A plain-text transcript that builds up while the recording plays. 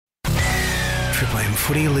Triple M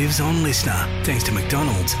Footy lives on Listener, thanks to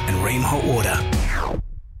McDonald's and Ream Hot Water.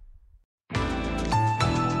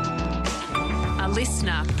 A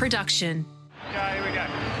Listener production. Okay, here we go.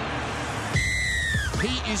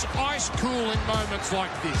 He is ice cool in moments like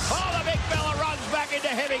this. Oh, the big fella runs back into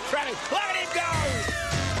heavy traffic. Look at him go!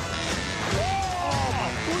 Oh, my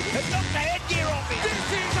goodness. It knocked the headgear off him. This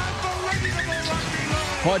is unbelievable rugby league.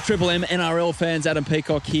 Hi, Triple M NRL fans, Adam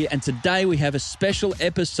Peacock here, and today we have a special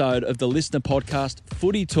episode of the Listener podcast,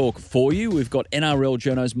 Footy Talk, for you. We've got NRL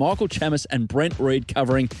journos Michael Chammas and Brent Reid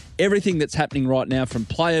covering everything that's happening right now, from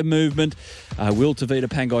player movement, Will Tavita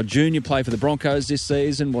Pangai Jr. play for the Broncos this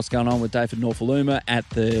season, what's going on with David Nofoaluma at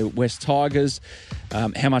the West Tigers,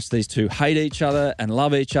 how much these two hate each other and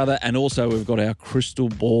love each other, and also we've got our crystal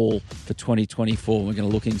ball for 2024. We're going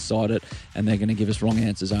to look inside it, and they're going to give us wrong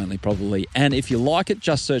answers only, probably. And if you like it,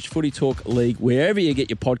 just search Footy Talk League wherever you get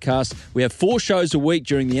your podcasts. We have 4 shows a week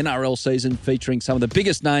during the NRL season featuring some of the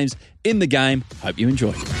biggest names in the game. Hope you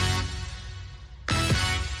enjoy.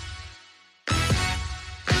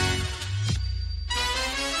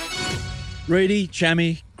 Reedy,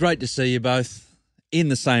 Chammy, great to see you both in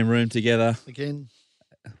the same room together. Again.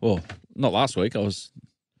 Well, not last week. I was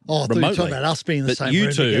Oh, I thought you were talking about us being in the But same you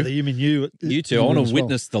room two- together. You mean you? You two. I want to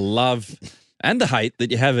witness the love and the hate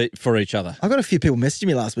that you have for each other. I got a few people messaging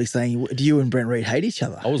me last week saying, "Do you and Brent Reid hate each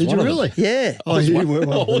other?" I was Did one you of them. really? Yeah, Oh, you were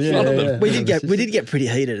one I of was them. one of them. Yeah. we did get pretty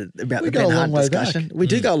heated about We the go Ben a long Hunt way discussion. back. We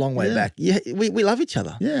do go a long way Yeah. back. Yeah, we love each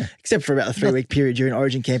other. Yeah. except for about the 3-week period during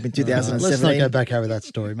Origin camp in 2017. Let's not go back over that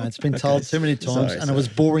story, mate. It's been told too many times, and it was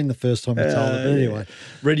boring the first time we told it. But anyway,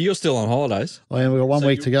 Reedy, you're still on holidays. we've got 1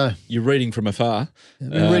 week to go. You're reading from afar. I've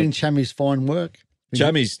been reading Chammy's fine work.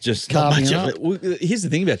 Chammy's just Carving much up. of it. Well, here's the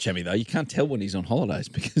thing about Chammy, though. You can't tell when he's on holidays,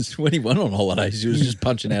 because when he went on holidays, he was just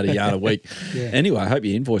punching out a yard a week. Yeah. Anyway, I hope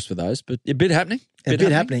you invoice for those. But a bit happening. A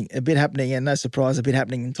bit happening, and no surprise, a bit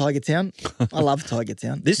happening in Tiger Town. I love Tiger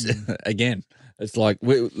Town. This, again, it's like,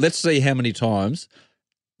 let's see how many times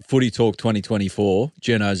Footy Talk 2024,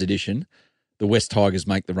 Journos edition, the West Tigers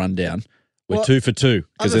make the rundown. We're Well, 2 for 2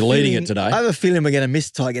 because they're leading it today. I have a feeling we're going to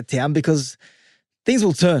miss Tiger Town because things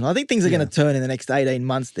will turn. I think things are going to turn in the next 18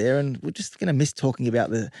 months there, and we're just going to miss talking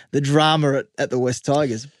about the drama at the West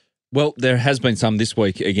Tigers. Well, there has been some this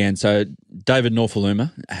week again. So David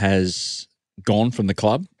Nofoaluma has gone from the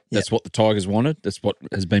club. That's what the Tigers wanted. That's what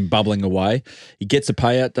has been bubbling away. He gets a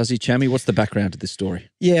payout, does he, Chammy? What's the background to this story?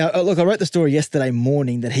 Yeah, look, I wrote the story yesterday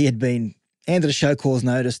morning that he had been handed a show cause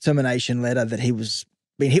notice, termination letter, that he was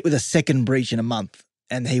being hit with a second breach in a month,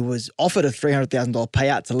 and he was offered a $300,000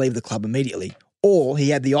 payout to leave the club immediately. Or he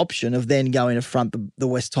had the option of then going to front the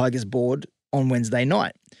West Tigers board on Wednesday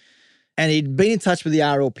night. And he'd been in touch with the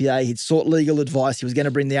RLPA. He'd sought legal advice. He was going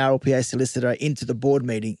to bring the RLPA solicitor into the board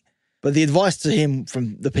meeting. But the advice to him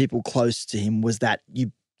from the people close to him was that you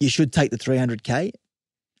should take the $300K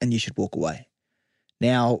and you should walk away.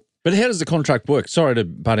 Now, But how does the contract work? Sorry to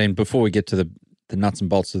butt in before we get to the nuts and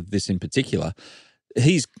bolts of this in particular.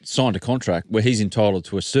 He's signed a contract where he's entitled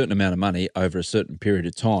to a certain amount of money over a certain period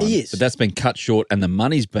of time. He is. But that's been cut short, and the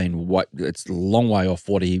money's been it's a long way off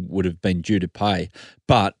what he would have been due to pay.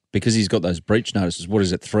 But because he's got those breach notices, what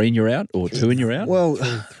is it, 3 and you're out or 2 and you're out? well,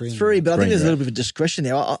 Three. three, but I Three think there's a and little bit of a discretion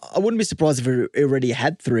there. I wouldn't be surprised if he already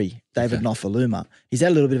had 3, David Nofoaluma. He's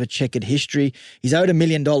had a little bit of a checkered history. He's owed $1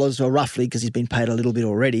 million, or roughly, because he's been paid a little bit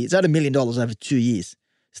already. He's owed $1 million over 2 years,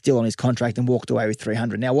 still on his contract, and walked away with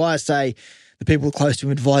 300. Now, why I say the people close to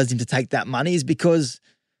him advised him to take that money is because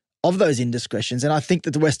of those indiscretions, and I think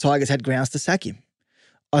that the West Tigers had grounds to sack him.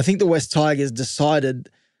 I think the West Tigers decided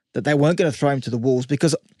that they weren't going to throw him to the wolves,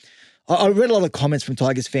 because I read a lot of comments from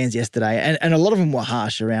Tigers fans yesterday, and a lot of them were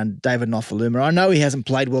harsh around David Nofoaluma. I know he hasn't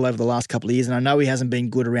played well over the last couple of years, and I know he hasn't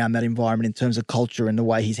been good around that environment in terms of culture and the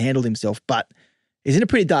way he's handled himself, but he's in a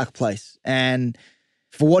pretty dark place. And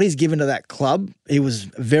for what he's given to that club, he was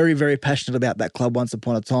very, very passionate about that club once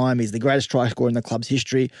upon a time. He's the greatest try scorer in the club's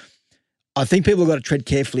history. I think people have got to tread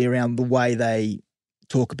carefully around the way they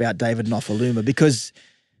talk about David Nofoaluma, because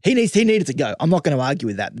he needed to go. I'm not going to argue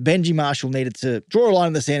with that. Benji Marshall needed to draw a line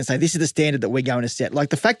in the sand and say, this is the standard that we're going to set. Like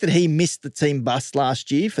the fact that he missed the team bus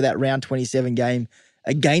last year for that round 27 game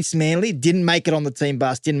against Manly, didn't make it on the team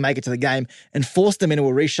bus, didn't make it to the game, and forced them into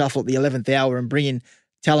a reshuffle at the 11th hour and bring in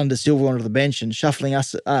Talon De Silva onto the bench and shuffling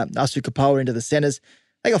Asu Kapoa into the centres.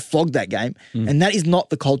 They got flogged that game. And that is not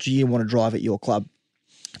the culture you want to drive at your club.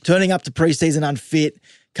 Turning up to preseason unfit,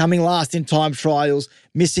 coming last in time trials,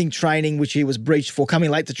 missing training, which he was breached for,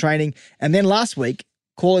 coming late to training. And then last week,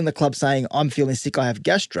 calling the club saying, I'm feeling sick, I have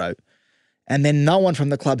gastro. And then no one from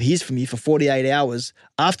the club hears from you for 48 hours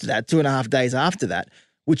after that, 2.5 days after that,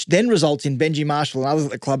 which then results in Benji Marshall and others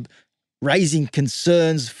at the club raising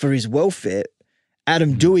concerns for his welfare.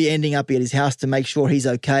 Adam Dewey ending up at his house to make sure he's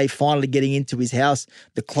okay, finally getting into his house.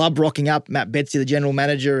 The club rocking up, Matt Betsy, the general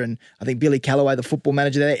manager, and I think Billy Calloway, the football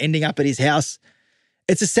manager there, ending up at his house.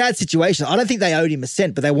 It's a sad situation. I don't think they owed him a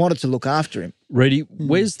cent, but they wanted to look after him. Reedy,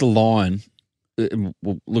 where's the line?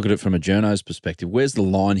 We'll look at it from a journo's perspective. Where's the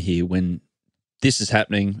line here when this is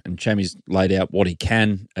happening and Chammy's laid out what he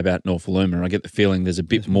can about Nofoaluma, and I get the feeling there's a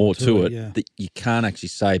bit more to it that you can't actually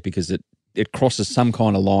say because it crosses some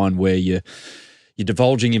kind of line where you're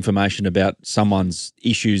divulging information about someone's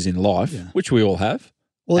issues in life, which we all have.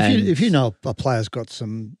 Well, if you know a player's got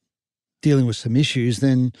dealing with some issues,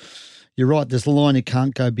 then you're right. There's a line you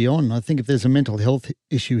can't go beyond. I think if there's a mental health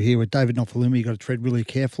issue here with David Nofoaluma, you've got to tread really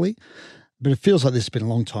carefully. But it feels like this has been a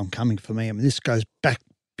long time coming for me. I mean, this goes back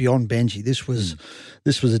beyond Benji. This was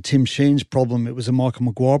a Tim Sheen's problem. It was a Michael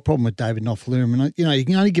Maguire problem with David Nofoaluma. And, you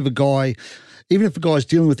can only give a guy, even if a guy's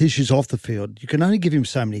dealing with issues off the field, you can only give him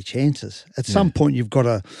so many chances. At some point, you've got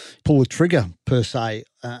to pull the trigger, per se,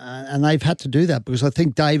 and they've had to do that because I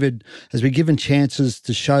think David has been given chances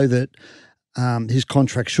to show that his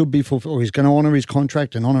contract should be fulfilled, or he's going to honour his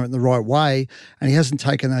contract and honour it in the right way, and he hasn't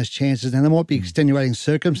taken those chances. Now, there might be extenuating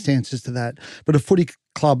circumstances to that, but a footy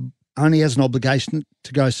club only has an obligation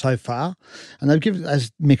to go so far. And they've given,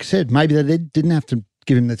 as Mick said, maybe they didn't have to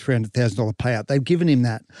give him the $300,000 payout. They've given him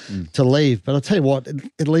that to leave. But I'll tell you what,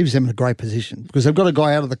 it leaves them in a great position because they've got a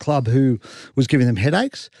guy out of the club who was giving them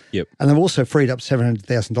headaches. Yep. And they've also freed up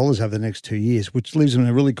 $700,000 over the next 2 years, which leaves them in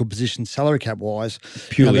a really good position salary cap-wise.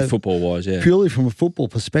 Purely football-wise, yeah. Purely from a football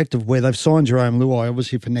perspective, where they've signed Jerome Luai,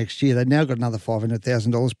 obviously, for next year. They've now got another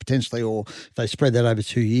 $500,000 potentially, or if they spread that over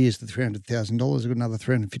 2 years, the $300,000, they've got another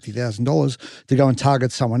 $350,000 to go and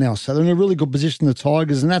target someone else. So they're in a really good position, the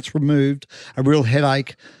Tigers, and that's removed a real headache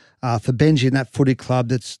for Benji and that footy club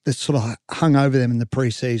that's sort of hung over them in the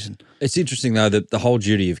pre-season. It's interesting, though, that the whole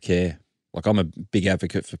duty of care, like I'm a big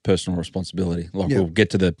advocate for personal responsibility. Like we'll get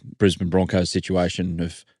to the Brisbane Broncos situation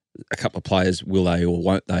of a couple of players, will they or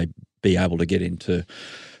won't they be able to get into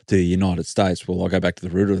the United States? Well, I'll go back to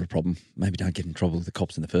the root of the problem. Maybe don't get in trouble with the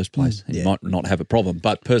cops in the first place and you might not have a problem.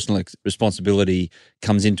 But personal responsibility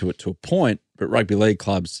comes into it to a point. But rugby league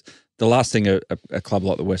clubs, the last thing a club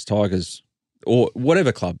like the West Tigers or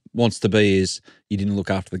whatever club wants to be is you didn't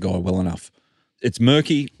look after the guy well enough. It's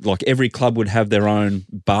murky. Like every club would have their own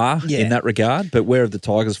bar in that regard, but where have the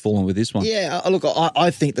Tigers fallen with this one? Yeah, look,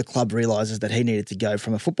 I think the club realises that he needed to go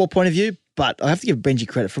from a football point of view, but I have to give Benji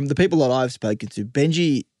credit. From the people that I've spoken to,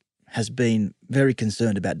 Benji has been very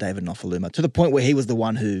concerned about David Nofoaluma to the point where he was the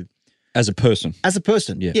one who... As a person.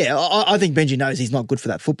 Yeah, I think Benji knows he's not good for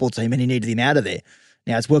that football team and he needed him out of there.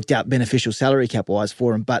 Now, it's worked out beneficial salary cap-wise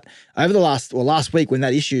for him, but over the last week when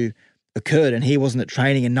that issue occurred and he wasn't at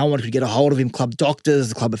training and no one could get a hold of him, club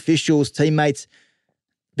doctors, club officials, teammates,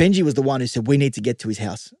 Benji was the one who said, we need to get to his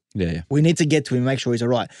house. Yeah. We need to get to him and make sure he's all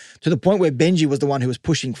right. To the point where Benji was the one who was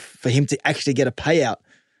pushing for him to actually get a payout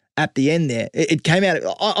at the end there. It came out,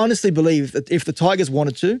 I honestly believe that if the Tigers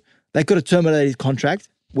wanted to, they could have terminated his contract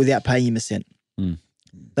without paying him a cent.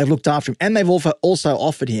 They've looked after him and they've also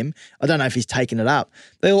offered him, I don't know if he's taken it up,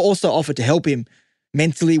 they also offered to help him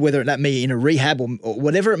mentally, whether that be in a rehab or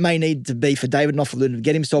whatever it may need to be for David Nofoaluma to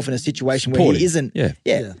get himself in a situation where he isn't,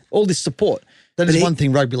 all this support. That is one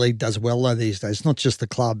thing rugby league does well, though, these days. It's not just the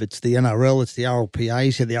club. It's the NRL. It's the RLPA.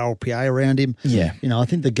 He's had the RLPA around him. Yeah. I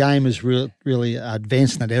think the game has really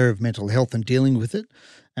advanced in that area of mental health and dealing with it.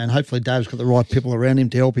 And hopefully Dave's got the right people around him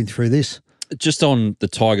to help him through this. Just on the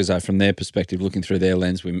Tigers, though, from their perspective, looking through their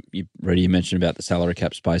lens, you mentioned about the salary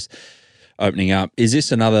cap space opening up. Is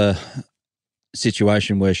this another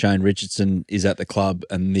situation where Shane Richardson is at the club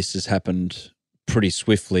and this has happened pretty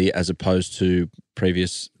swiftly as opposed to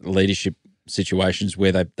previous leadership situations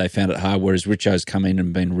where they found it hard, whereas Richo's come in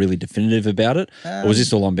and been really definitive about it? Or was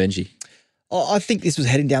this all on Benji? I think this was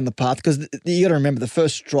heading down the path because you got to remember the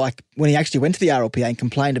first strike when he actually went to the RLPA and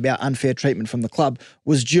complained about unfair treatment from the club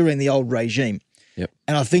was during the old regime. Yep.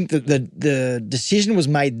 And I think that the decision was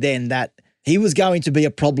made then that he was going to be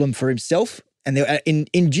a problem for himself and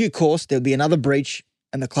in due course there'll be another breach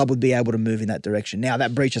and the club would be able to move in that direction. Now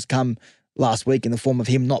that breach has come last week in the form of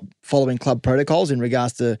him not following club protocols in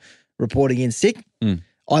regards to reporting in sick.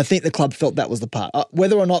 I think the club felt that was the part.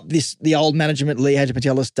 Whether or not the old management, Lee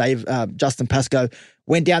Hadjipatelis, Dave, Justin Pascoe,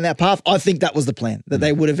 went down that path, I think that was the plan. That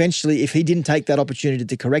they would eventually, if he didn't take that opportunity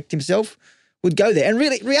to correct himself, would go there. And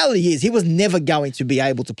really, reality is he was never going to be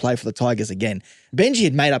able to play for the Tigers again. Benji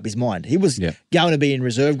had made up his mind. He was going to be in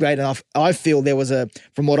reserve grade. And I feel there was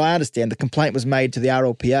from what I understand, the complaint was made to the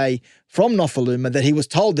RLPA from Nofoaluma that he was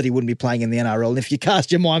told that he wouldn't be playing in the NRL. And if you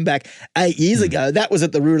cast your mind back 8 years ago, that was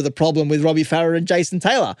at the root of the problem with Robbie Farah and Jason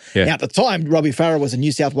Taylor. Yeah. Now, at the time, Robbie Farah was a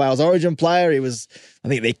New South Wales Origin player. He was, I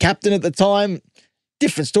think, their captain at the time.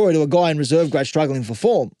 Different story to a guy in reserve grade struggling for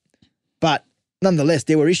form. But nonetheless,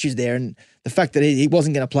 there were issues there, and the fact that he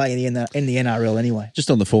wasn't going to play in the NRL anyway.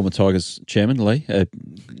 Just on the former Tigers chairman, Lee,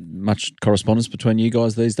 much correspondence between you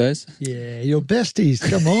guys these days? Yeah, you're besties.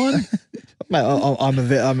 Come on. Mate,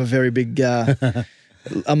 I'm a very big.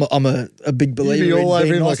 I'm a big believer in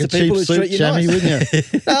being nice to people who treat you nice. Wouldn't you?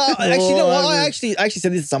 Actually, no. I actually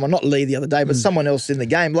said this to someone, not Lee the other day, but someone else in the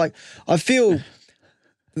game. Like, I feel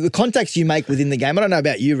the contacts you make within the game, I don't know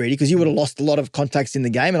about you, Reedy, because you would have lost a lot of contacts in the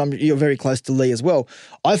game, and you're very close to Lee as well.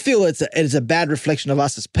 I feel it's a bad reflection of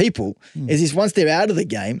us as people, is if once they're out of the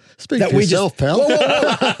game, speak that for we yourself, just, pal.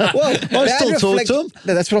 Well, I still talk to them.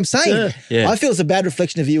 No, that's what I'm saying. Yeah. I feel it's a bad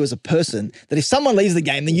reflection of you as a person, that if someone leaves the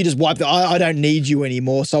game, then you just wipe the, I don't need you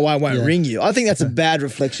anymore, so I won't ring you. I think that's a bad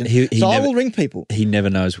reflection. I will ring people. He never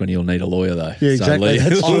knows when he'll need a lawyer, though. Yeah, exactly.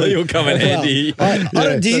 So Lee will come in handy.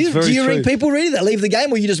 Do you ring people, Reedy, that leave the game,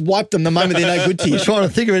 or you just wipe them the moment they're no good to you? I'm trying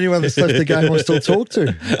to think of anyone that's left the game I still talk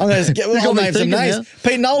to. I'll name some names. Now.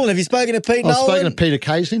 Pete Nolan, have you spoken to Pete Nolan? I've spoken to Pete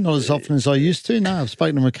occasionally, not as often as I used to. No, I've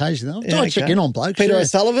spoken to him occasionally. I check in on blokes. Peter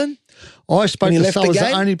O'Sullivan? I spoke to Sully.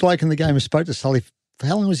 The only bloke in the game who spoke to Sully.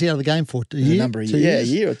 How long was he out of the game for? A year? A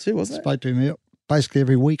year or two, wasn't it? Spoke to him basically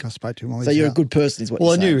every week. I spoke to him. So you're a good person, is what you're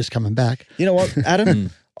saying. Well, I knew he was coming back. You know what,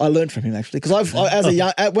 Adam? I learned from him, actually, because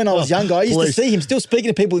when I was younger, I used to see him still speaking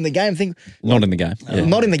to people in the game, think not in the game,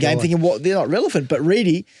 not in the game, thinking they're not relevant. But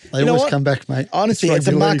Reedy, they always come back, mate. Honestly, it's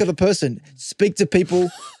a mark of the person. Speak to people.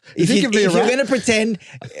 If you're going to pretend,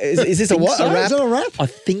 is this a what? So? A rap? Is it a rap? I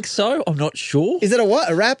think so. I'm not sure. Is it a what?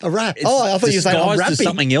 A rap? A rap. I thought you were saying I'm rapping.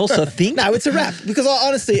 Something else, I think. No, it's a rap, because I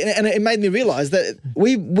honestly, and it made me realise that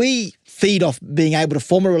we feed off being able to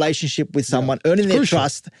form a relationship with someone, earning their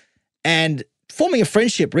trust, and forming a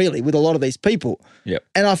friendship, really, with a lot of these people. Yep.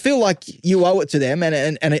 And I feel like you owe it to them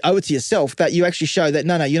and owe it to yourself that you actually show that,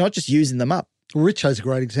 no, you're not just using them up. Well, Richo's a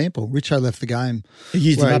great example. Richo left the game.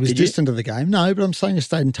 He was distant of the game. No, but I'm saying he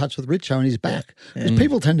stayed in touch with Richo and he's back. Because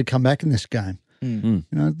people tend to come back in this game. You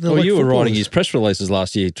know, you were writing his press releases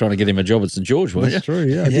last year trying to get him a job at St George, weren't you? That's true,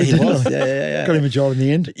 yeah. He was. Yeah. Got him a job in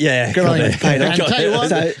the end. Yeah. Got him paid off. Tell you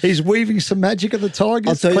what, he's weaving some magic at the Tigers.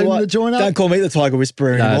 I'll tell you what, the joint up. don't call me the Tiger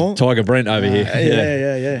Whisperer anymore. Tiger Brent over here.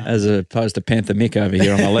 Yeah. As opposed to Panther Mick over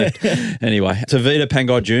here on my left. Anyway, Tavita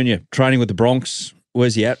Pangai Jr. training with the Bronx.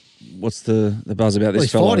 Where's he at? What's the buzz about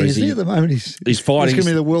this fella? He's fighting, isn't he, at the moment? He's fighting. He's going to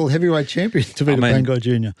be the world heavyweight champion, Tavita Pangai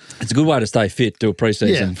Jr. It's a good way to stay fit, do a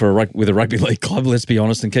pre-season with a rugby league club, let's be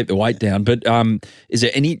honest, and keep the weight down. But is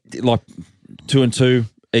there any, 2 and 2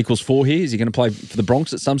 equals 4 here? Is he going to play for the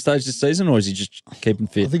Bronx at some stage this season, or is he just keeping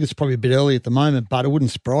fit? I think it's probably a bit early at the moment, but it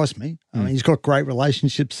wouldn't surprise me. I mean, he's got great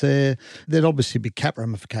relationships there. There'd obviously be cap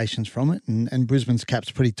ramifications from it, and Brisbane's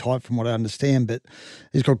cap's pretty tight from what I understand, but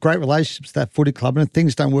he's got great relationships with that footy club, and if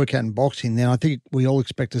things don't work out in boxing, then I think we all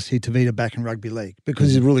expect to see Tavita back in rugby league because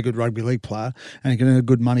he's a really good rugby league player and he can earn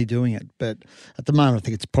good money doing it. But at the moment, I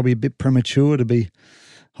think it's probably a bit premature to be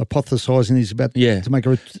hypothesising he's about to make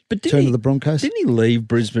a return to the Broncos. Didn't he leave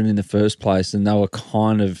Brisbane in the first place and they were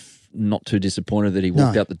kind of not too disappointed that he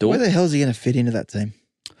walked out the door? Where the hell is he going to fit into that team?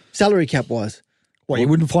 Salary cap-wise? Well, you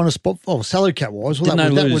wouldn't find a spot. Oh, salary cap-wise, well,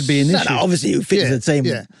 that would be an issue. No, obviously he fits the team.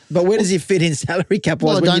 Yeah. But where does he fit in salary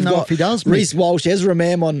cap-wise? Well, I don't know if he does. Reece Walsh, Ezra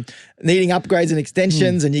Mam on needing upgrades and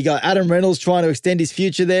extensions, and you got Adam Reynolds trying to extend his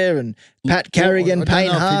future there, and Pat Carrigan,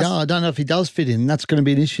 Payne Haas. I don't know if he does fit in. That's going to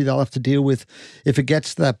be an issue they'll have to deal with if it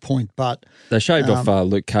gets to that point. But they shaved off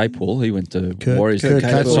Luke Capewell. He went to Warriors. Kurt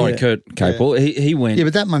Capewell. He went. Yeah,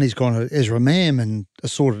 but that money's gone to Ezra Mam and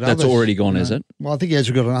assorted others. That's already gone, is it? Well, I think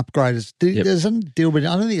Ezra got an upgrade. There's a deal, but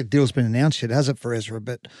I don't think a deal's been announced yet, has it, for Ezra?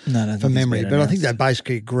 But for memory, but I think they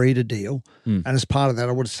basically agreed a deal, and as part of that,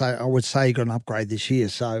 I would say he got an upgrade this year.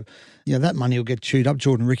 So, that money will get chewed up.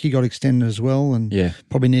 Jordan Ricky got extended as well, and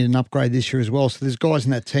probably need an upgrade this year as well. So there's guys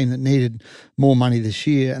in that team that needed more money this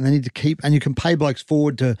year, and they need to keep. And you can pay blokes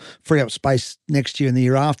forward to free up space next year and the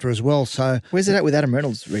year after as well. So where's it at with Adam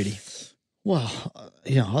Reynolds, Reedy? Well,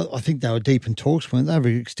 I think they were deep in talks, weren't they? They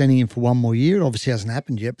were extending him for one more year. It obviously hasn't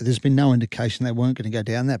happened yet, but there's been no indication they weren't going to go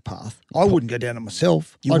down that path. I wouldn't go down it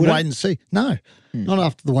myself. I'd wouldn't? wait and see. No, not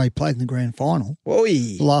after the way he played in the grand final.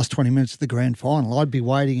 Oi. The last 20 minutes of the grand final. I'd be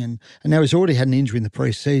waiting, and now he's already had an injury in the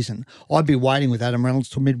pre-season. I'd be waiting with Adam Reynolds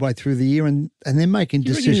till midway through the year and then making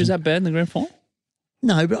You reckon decisions. he was that bad in the grand final?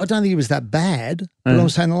 No, but I don't think it was that bad. But I'm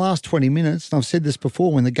saying the last 20 minutes, and I've said this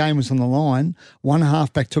before, when the game was on the line, one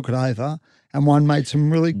halfback took it over and one made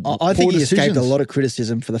some really I think poor he escaped decisions. a lot of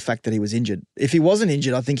criticism for the fact that he was injured. If he wasn't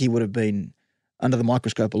injured, I think he would have been under the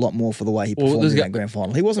microscope a lot more for the way he performed in that grand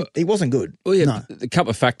final. He wasn't good. Well, yeah, a couple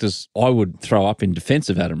of factors I would throw up in defence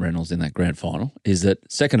of Adam Reynolds in that grand final is that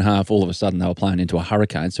second half, all of a sudden, they were playing into a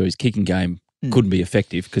hurricane, so his kicking game couldn't be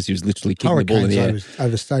effective because he was literally kicking the ball in the air.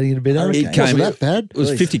 Overstating it a bit. Hurricane. Wasn't that bad? It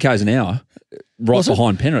was 50 k's an hour, right Was it?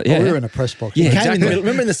 behind Penrith. Oh, Yeah, we were in a press box. Yeah, Came in exactly. the middle,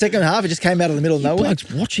 remember in the second half, it just came out of the middle of nowhere.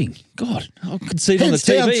 Blokes watching. God, I could see it on the Heads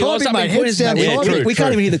down, TV. I was Tommy, up in mate, heads Queensland. down, Yeah, Tommy. true, we can't true.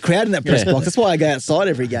 even hear the crowd in that press Yeah. box. That's why I go outside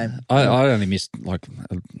every game. I only missed like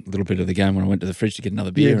a little bit of the game when I went to the fridge to get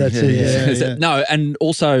another beer. Yeah, that's it, yeah. No, and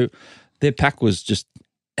also their pack was just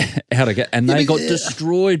out of and they got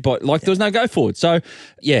destroyed by there was no go forward. So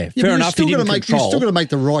fair enough. He didn't You've control. still got to make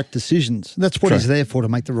the right decisions. That's what True. he's there for, to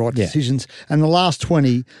make the right Yeah. decisions. And the last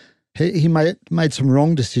 20, he made some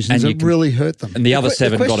wrong decisions And you that can- really hurt them. and the other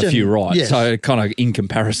seven got a question- few right. Yes. So kind of in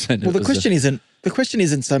comparison. Well, the question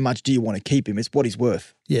isn't so much do you want to keep him, it's what he's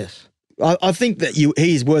worth. Yes. I think that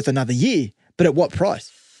he's worth another year, but at what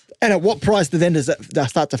price? And at what price then does that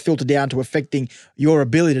start to filter down to affecting your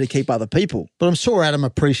ability to keep other people? But I'm sure Adam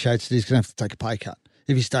appreciates that he's going to have to take a pay cut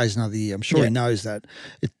if he stays another year. I'm sure he knows that.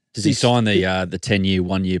 Does he sign the 10-year,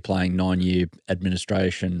 1 year playing, 9-year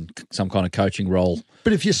administration, some kind of coaching role?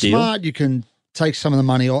 But if you're deal? smart, you can take some of the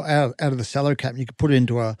money out of the salary cap and you can put it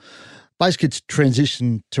into basically it's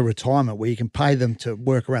transition to retirement where you can pay them to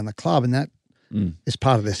work around the club, and that is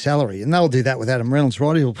part of their salary. And they'll do that with Adam Reynolds,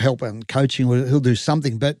 right? He'll help out in coaching, or he'll do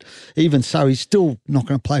something. But even so, he's still not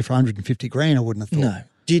going to play for 150 grand, I wouldn't have thought. No.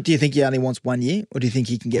 Do you think he only wants 1 year, or do you think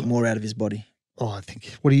he can get more out of his body? Oh, I think.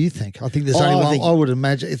 What do you think? I think there's Oh, only I one. think- I would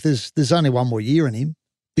imagine if there's only one more year in him.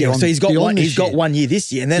 Yeah, so he's got beyond one. this He's got year. 1 year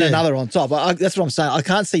this year, and then Yeah. another on top. That's what I'm saying. I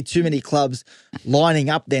can't see too many clubs lining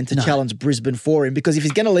up then to challenge Brisbane for him, because if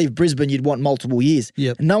he's going to leave Brisbane, you'd want multiple years.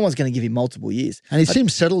 Yep. And no one's going to give him multiple years. And he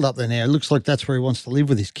seems settled up there now. It looks like that's where he wants to live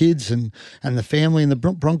with his kids and the family. And the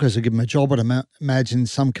Broncos will give him a job, I'd imagine, in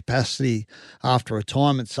some capacity after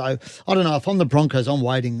retirement. So I don't know. If I'm the Broncos, I'm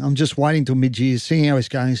waiting. I'm just waiting till mid-year, seeing how he's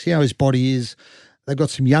going, see how his body is. They've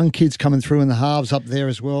got some young kids coming through in the halves up there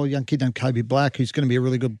as well. A young kid named Kobe Black, who's going to be a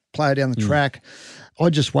really good player down the track.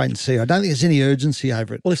 I just wait and see. I don't think there's any urgency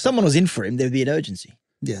over it. Well, if someone was in for him, there'd be an urgency.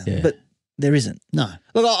 Yeah. But there isn't. No.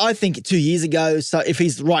 Look, I think 2 years ago, so if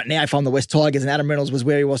he's right now, if I'm the West Tigers and Adam Reynolds was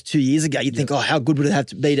where he was 2 years ago, you'd think, how good would it have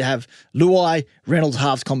to be to have Luai, Reynolds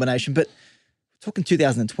halves combination? But we're talking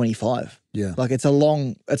 2025. Yeah. Like it's a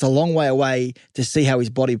long way away to see how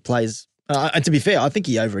his body plays. And to be fair, I think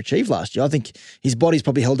he overachieved last year. I think his body's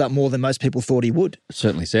probably held up more than most people thought he would.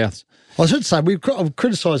 Certainly Souths. I should say, I've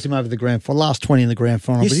criticised him over the grand final, last 20 in the grand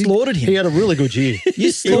final. You but slaughtered him. He had a really good year. You It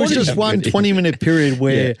was slaughtered just him. one 20-minute period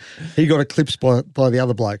where he got eclipsed by the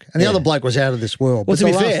other bloke. And the other bloke was out of this world. Well, But to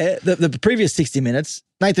be the last- fair, the previous 60 minutes,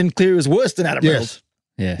 Nathan Cleary was worse than Adam Reynolds. Yes.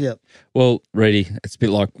 Yeah. Yep. Well, Reedy, it's a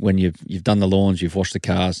bit like when you've done the lawns, you've washed the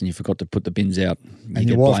cars, and you forgot to put the bins out. And get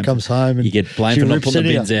your wife blamed comes home and you get blamed she for not rips putting the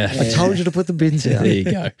it bins out. I told you to put the bins out. There you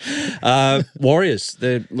go. Warriors,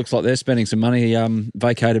 looks like they're spending some money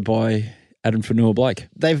vacated by Adam Fanua-Blake.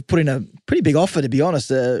 They've put in a pretty big offer, to be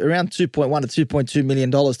honest, around $2.1 to $2.2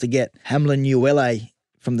 million to get Hamlin Uele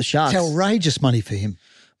from the Sharks. It's outrageous money for him.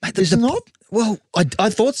 Mate, Is it not? Well, I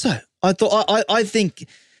thought so. I think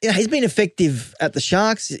he's been effective at the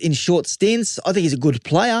Sharks in short stints. I think he's a good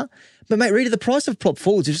player. But, mate, Rita, the price of prop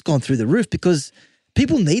forwards has just gone through the roof because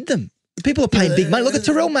people need them. People are paying big money. Look at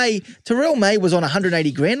Terrell May. Terrell May was on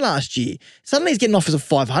 180 grand last year. Suddenly he's getting offers of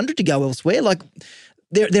 500 to go elsewhere. Like,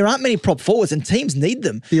 there aren't many prop forwards and teams need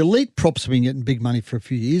them. The elite props have been getting big money for a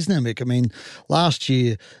few years now, Mick. I mean, last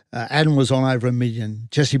year, Adam was on over $1 million.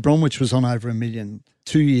 Jesse Bromwich was on over $1 million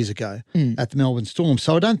 2 years ago at the Melbourne Storm.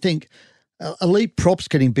 So I don't think elite props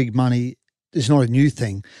getting big money is not a new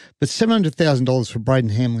thing. But $700,000 for Braden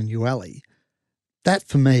Hamlin Uele, that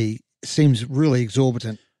for me seems really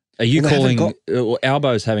exorbitant. Are you Well, they calling haven't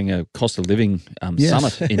Albo's having a cost of living Yes.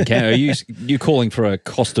 summit in Canada? Are you calling for a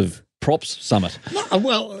cost of props summit? No,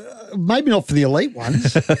 well, maybe not for the elite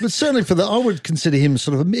ones, but certainly for I would consider him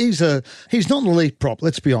sort of he's not an elite prop.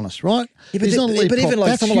 Let's be honest, right? Yeah, He's not an elite but prop. even like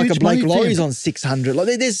That's someone like a huge Blake money for him. Laurie's on 600.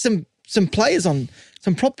 Like there's some players on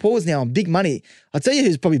Some prop forwards now on big money. I'll tell you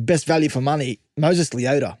who's probably best value for money, Moses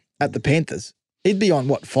Leota at the Panthers. He'd be on,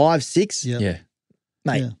 5, 6? Yeah.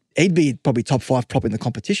 Mate, Yeah. he'd be probably top 5 prop in the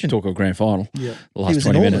competition. Talk of grand final. Yeah. The He last was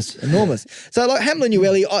 20 enormous, minutes. enormous. So like Hamlin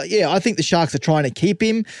Ueli, I think the Sharks are trying to keep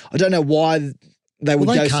him. I don't know why they would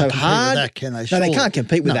Well, they go can't so compete with hard. that, can they? No, they Surely. can't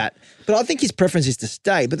compete with No. that. But I think his preference is to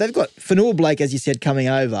stay. But they've got Fanua Blake, as you said, coming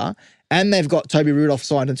over, and they've got Toby Rudolph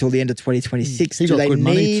signed until the end of 2026. He Do got they good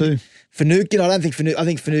money need too. Finucane? I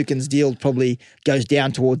think Finucane's deal probably goes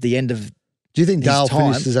down toward the end of. Do you think his Dale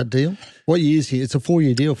time. finishes that deal? What year is he? It's a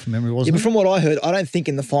 4-year deal from memory, Yeah, wasn't but it? from what I heard, I don't think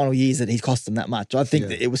in the final years that he's cost them that much. I think Yeah.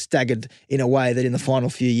 that it was staggered in a way that in the final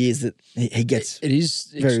few years that he gets It is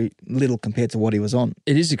very little compared to what he was on.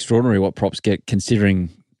 It is extraordinary what props get considering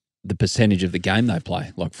the percentage of the game they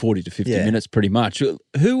play, like 40 to 50 Yeah. minutes pretty much.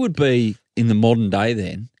 Who would be in the modern day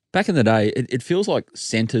then? Back in the day, it feels like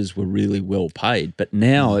centres were really well paid, but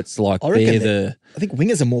now it's like I reckon they're I think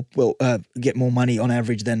wingers are more get more money on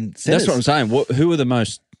average than centers. That's what I'm saying. Who are the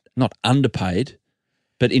most, not underpaid,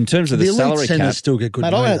 but in terms of the elite salary centers cap, still get good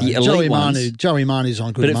Mate, money. the though. elite Joey Manu's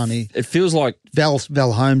on good but money. it feels like Val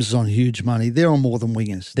Holmes is on huge money. They're on more than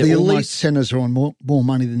wingers. They're The elite almost- centres are on more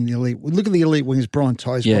money than the elite. Look at the elite wingers. Brian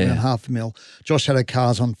Toe's Yeah, probably yeah. on $500,000. Josh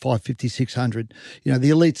Adokar on 550, 600. The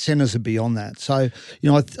elite centres are beyond that. So,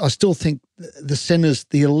 I still think the centres,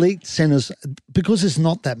 the elite centres, because there's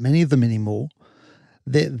not that many of them anymore,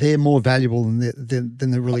 they're more valuable than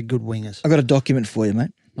the really good wingers. I got a document for you,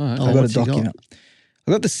 mate. Oh, I've got a what's he got? document.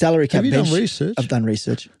 I've got the salary cap. Have you done research? I've done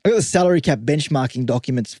research. I've got the salary cap benchmarking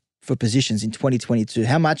documents for positions in 2022.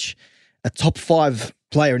 How much a top 5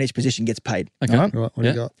 player in each position gets paid. Okay. all right? Right, what do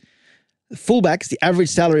you got? Fullbacks, the average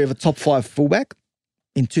salary of a top 5 fullback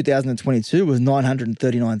in 2022 was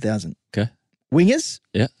 $939,000. Okay. Wingers,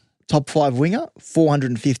 Yeah. top 5 winger,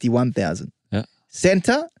 $451,000. Yeah.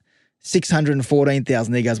 Centre,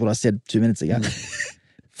 $614,000. There goes what I said 2 minutes ago.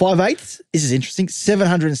 5/8, this is interesting,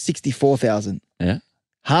 $764,000. Yeah.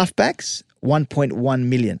 Halfbacks, $1.1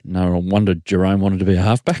 million. No wonder Jerome wanted to be a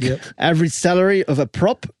halfback. Yep. Average salary of a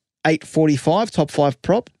prop, $845, top 5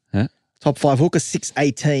 prop. Yeah. Top 5 hooker,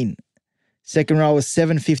 $618. Second row was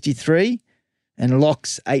 $753, and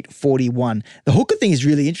locks $841. The hooker thing is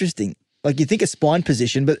really interesting. Like you think a spine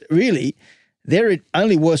position, but really they're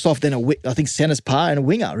only worse off than I think center's par and a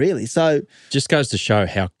winger, really. So Just goes to show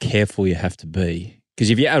how careful you have to be. Because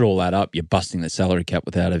if you add all that up, you're busting the salary cap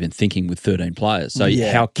without even thinking with 13 players. So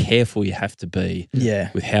Yeah. how careful you have to be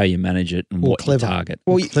with how you manage it and Or what clever. you target.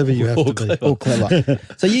 Well, Clever you have to be. all clever.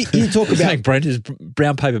 So you talk I about think Brent, is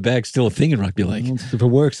brown paper bag still a thing in rugby league? If it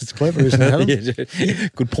works, it's clever, isn't it, Adam? Yeah,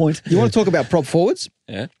 good point. you want to talk about prop forwards.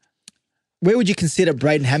 Yeah. Where would you consider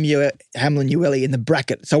Braden Hamlin Ueli in the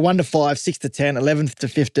bracket? So 1 to 5, 6 to 10, 11th to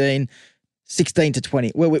 15, 16 to 20.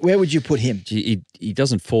 Where would you put him? Gee, he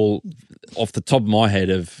doesn't fall off the top of my head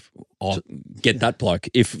of, get that bloke.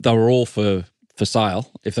 If they were all for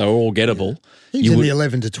sale, if they were all gettable, He's you in would, the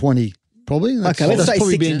 11 to 20, probably. Okay, let's say,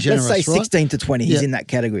 probably being generous, let's say right? 16 to 20. He's Yeah. in that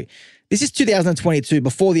category. This is 2022,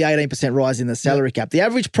 before the 18% rise in the salary cap. The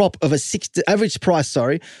average prop of average price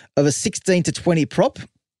of a 16 to 20 prop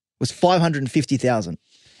was $550,000.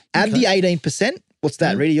 Add the 18%. What's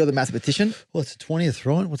that, Reedy? You're the mathematician. Well, it's the 20th,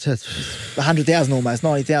 right? What's that? 100,000 almost,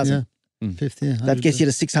 90,000. Yeah. 50. That gets you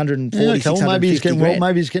to 640, Yeah, okay, well, maybe he's 650 getting grand.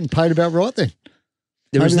 maybe he's getting paid about right then.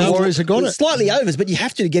 There is Maybe no the Warriors have got it. Slightly overs, but you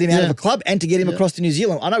have to get him out Yeah. of a club and to get him across to New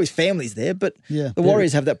Zealand. I know his family's there, but Yeah. the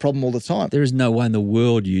Warriors have that problem all the time. there is no way in the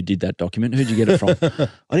world you did that document. Who'd you get it from?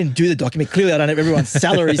 I didn't do the document. Clearly, I don't have everyone's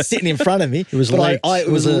salary sitting in front of me. It was but leaked.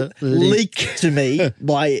 it was It was leaked to me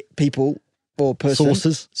by people or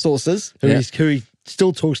persons. Sources. Who he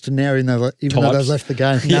still talks to now, even though they've Types. left the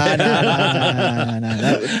game. No.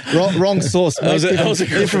 Wrong source. Mate.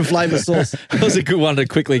 Different flavour sauce. That was a good one to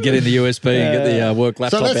quickly get in the USB and get the work So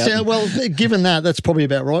laptop that's out. well, given that's probably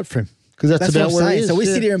about right for him because that's That's about what I'm where he saying. is. So we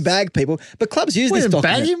yeah. sit here and bag people, but clubs use We this didn't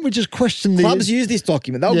bag document. him. We just question the Clubs use this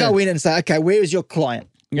document. They'll Yeah. go in and say, okay, where is your client?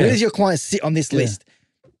 Where Yeah. does your client sit on this list?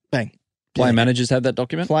 Bang. Player managers have that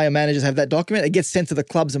document? Player managers have that document. It gets sent to the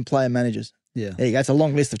clubs and player managers. Yeah. There you go. It's a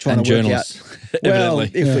long list of trying And to work journalists, out. Well,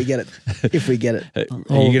 evidently. if we get it. If we get it. Are you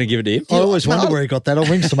going to give it to him? I always wonder where he got that. I'll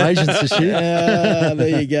ring some agents this year.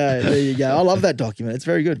 There you go. There you go. I love that document. It's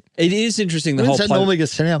very good. It is interesting, the When's whole that play. normally get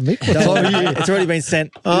sent out, Mick? What time of year? It's already been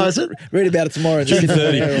sent. Oh, is it? Read about it tomorrow. June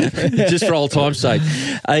 30, just for old time's sake.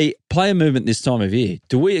 A player movement this time of year,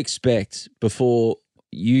 do we expect before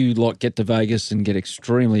you get to Vegas and get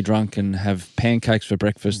extremely drunk and have pancakes for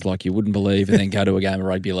breakfast like you wouldn't believe and then go to a game of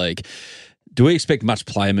rugby league, do we expect much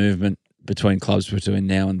player movement between clubs between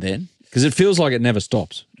now and then? Because it feels like it never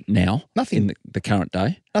stops now Nothing. in the current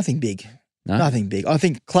day. Nothing big. No? Nothing big. I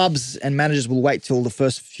think clubs and managers will wait till the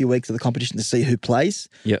first few weeks of the competition to see who plays,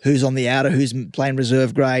 Yep. who's on the outer, who's playing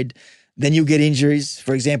reserve grade. Then you'll get injuries.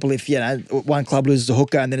 For example, if one club loses a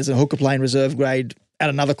hooker and then there's a hooker playing reserve grade at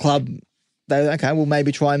another club, we'll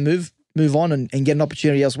maybe try and move on and get an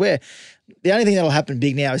opportunity elsewhere. The only thing that'll happen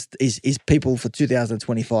big now is people for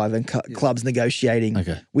 2025 and clubs negotiating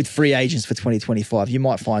with free agents for 2025. You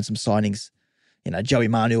might find some signings, Joey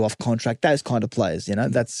Manu off contract, those kind of players.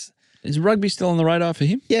 Is rugby still on the radar for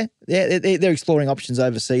him? Yeah, they're exploring options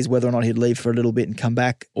overseas, whether or not he'd leave for a little bit and come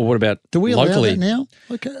back. Or what about Do we locally? allow that now?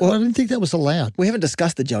 Okay, I didn't think that was allowed. We haven't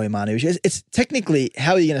discussed the Joey Manu issue. It's technically,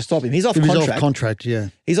 how are you going to stop him? He's off If contract. he's off contract, yeah.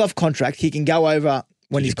 He's off contract. He can go over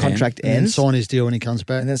when his Japan. contract And then ends sign his deal when he comes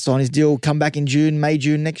back. and then sign his deal, come back in May,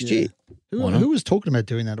 June next year. Who was talking about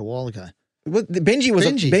doing that a while ago? Well, Benji was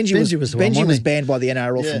was the one, wasn't was he? banned by the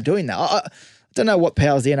NRL Yeah. from doing that. I don't know what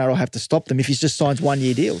powers the NRL have to stop them if he just signs 1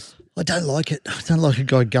 year deals. I don't like it. I don't like a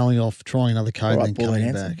guy going off, trying another code, All and right, then Paul coming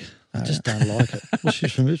Hanson. back. I just don't like it. Well,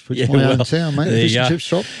 she's from Ipswich, Yeah, my well, hometown, mate. there you Fish and go. chip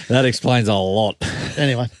shop. That explains a lot.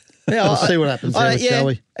 Anyway, Yeah, we'll see what happens there with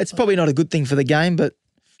Joey. It's probably not a good thing for the game, but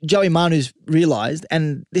Joey Manu's realised,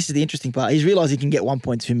 and this is the interesting part, he's realised he can get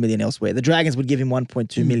 1.2 million elsewhere. The Dragons would give him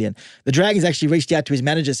 1.2 million. The Dragons actually reached out to his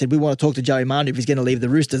manager, said, we want to talk to Joey Manu if he's going to leave the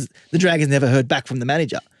Roosters. The Dragons never heard back from the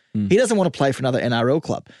manager. He doesn't want to play for another NRL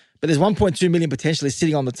club. But there's 1.2 million potentially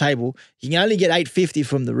sitting on the table. You can only get 850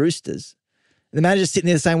 from the Roosters. The manager's sitting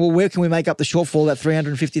there saying, well, where can we make up the shortfall, that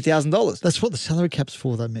 $350,000? That's what the salary cap's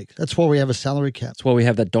for, though, Mick. That's why we have a salary cap. That's why we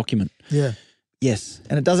have that document. Yeah. Yes.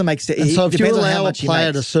 And it doesn't make sense. And It so if you depends on how allow a much he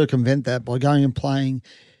player to makes. circumvent that by going and playing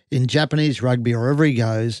in Japanese rugby or wherever he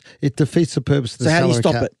goes, it defeats the purpose of the So how do salary you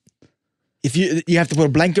stop cap. it? If you have to put a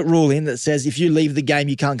blanket rule in that says if you leave the game,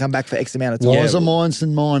 you can't come back for X amount of time. Wiser minds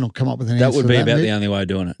than mine will come up with an That answer would to be that, about Mick. the only way of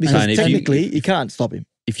doing it. Because Saying if technically, you can't stop him.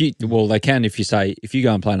 they can if you say, if you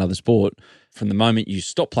go and play another sport, from the moment you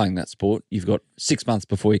stop playing that sport, you've got 6 months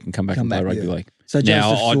before you can come back and play rugby league. So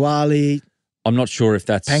Now, Joseph Suwali, I'm not sure if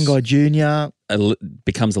that's Pangai Jr.,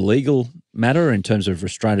 becomes a legal matter in terms of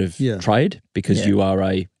restraint of trade because you are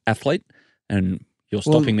a athlete and you're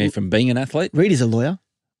stopping me from being an athlete. Reed is a lawyer.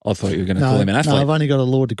 I thought you were going to call him an athlete. No, I've only got a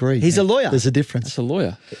law degree. He's a lawyer. There's a difference. That's a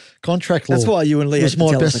lawyer. Contract law. That's why you and Lee It's had to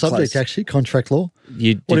my tell best us are subject, close. actually, contract law.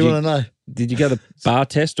 What What do you want to know? Did you go the bar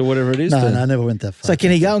test or whatever it is? No, I never went that far. So can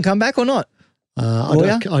he go and come back or not? I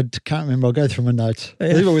can't remember. I'll go through my notes. Yeah.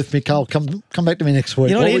 Leave it with me, Carl. Come back to me next week.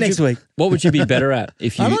 You're not What here would next you- week. What would you be better at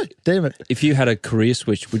if I you know. Damn it. if you had a career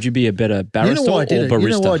switch? Would you be a better You barrister know why I or did it? barista? You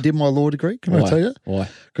know why I did my law degree? Can I tell you? Why?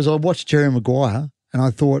 Because I watched Jerry Maguire and I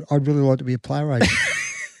thought I'd really like to be a player agent.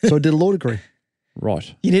 So I did a law degree.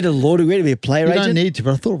 Right. You need a law degree to be a player You agent? don't need to,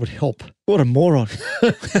 but I thought it would help. What a moron.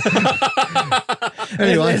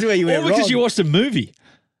 Anyway. That's where you went All because wrong. you watched a movie.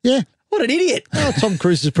 Yeah. What an idiot. Oh, Tom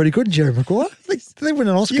Cruise is pretty good, Jerry Maguire. They win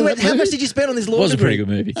an Oscar. You went, that how movie. much did you spend on this law It was a degree? pretty good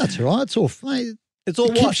movie. That's all right. It's all, mate. It's all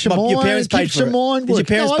It what? keeps your mind. Your parents paid keeps for your it. mind. Did your working.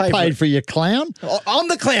 parents No, I pay paid for for you, clown. it? I'm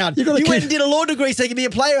the clown. You You, gotta went keep- and did a law degree so you can be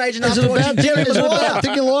a player agent Is after it watching about Jerry is it Maguire. about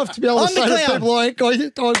taking life to be able to I'm the say to clown. people like,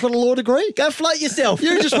 I've got a law degree? Go float yourself.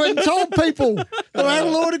 You just went and told people that I had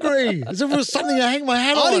a law degree. As if it was something to hang my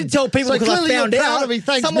hat on. I didn't tell people So because I clearly found you're proud out. of me.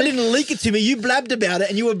 Thanks, Someone Mick. didn't leak it to me. You blabbed about it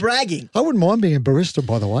and you were bragging. I wouldn't mind being a barista,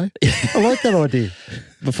 by the way. I like that idea.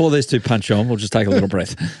 Before these two punch on, we'll just take a little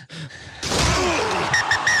breath.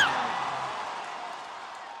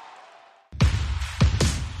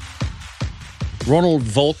 Ronald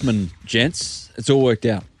Volkman, gents. It's all worked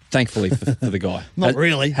out, thankfully, for the guy. Not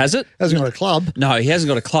really. Has it? Hasn't got a club. No, he hasn't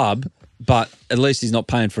got a club, but at least he's not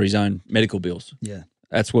paying for his own medical bills. Yeah.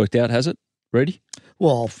 That's worked out, has it? Ready?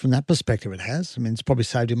 Well, from that perspective, it has. I mean, it's probably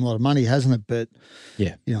saved him a lot of money, hasn't it? But,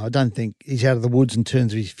 Yeah. you know, I don't think he's out of the woods in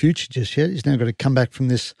terms of his future just yet. He's now got to come back from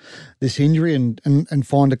this injury and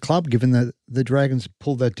find a club, given that the Dragons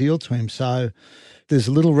pulled that deal to him. So there's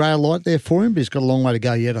a little ray of light there for him, but he's got a long way to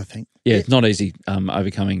go yet, I think. Yeah, it's not easy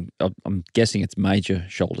overcoming. I'm guessing it's major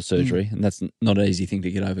shoulder surgery, and that's not an easy thing to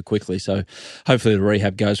get over quickly. So hopefully the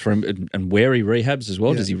rehab goes for him, and where he rehabs as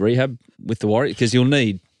well. Yeah. Does he rehab with the Warriors? Because he'll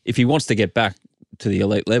need, if he wants to get back to the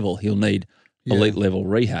elite level, he'll need elite level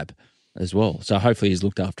rehab as well. So hopefully he's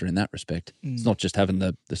looked after in that respect. It's not just having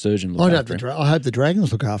the surgeon look after him. I hope the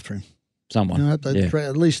Dragons look after him. Someone. You know, I hope they yeah.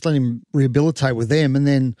 at least let him rehabilitate with them, and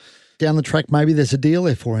then down the track maybe there's a deal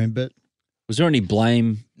there for him. But Was there any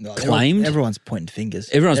blame claimed? Everyone's pointing fingers.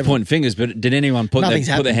 Everyone's pointing fingers, but did anyone put Nothing's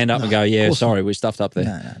their happened. hand up and go, yeah, course sorry, we stuffed up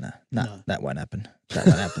there? No, that won't happen. That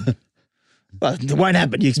won't happen. Well, it won't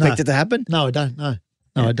happen. You expect it to happen? no, I don't. No,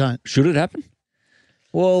 I don't. Should it happen?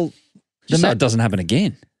 Well, Just so it doesn't happen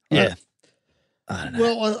again. Yeah. I don't know.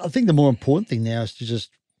 Well, I think the more important thing now is to just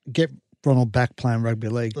get Ronald back playing rugby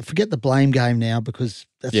league. But forget the blame game now because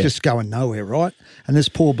that's just going nowhere, right? And this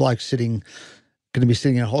poor bloke going to be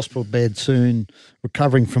sitting in a hospital bed soon,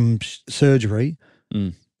 recovering from surgery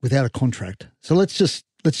without a contract. So let's just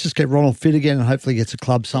get Ronald fit again and hopefully gets a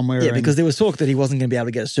club somewhere. Yeah, because there was talk that he wasn't going to be able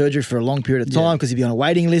to get a surgery for a long period of time because he'd be on a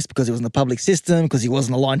waiting list, because he was in the public system, because he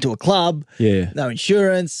wasn't aligned to a club. Yeah. No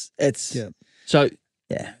insurance. So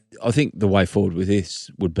I think the way forward with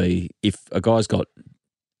this would be if a guy's got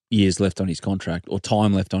years left on his contract or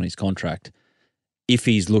time left on his contract, if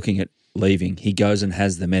he's looking at leaving, he goes and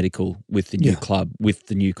has the medical with the new club with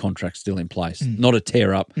the new contract still in place. Not a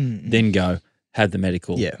tear up, then go have the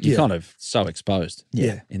medical. You're kind of so exposed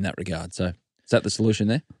in that regard. So is that the solution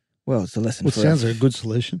there? Well, it's a lesson Well, for it sounds like a good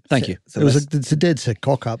solution. Thank you. It's a dead set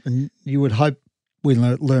cock up, and you would hope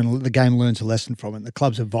the game learns a lesson from it. The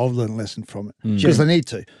clubs involved learn a lesson from it because they need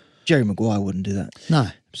to. Jerry Maguire wouldn't do that. No.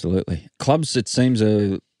 Absolutely. Clubs, it seems,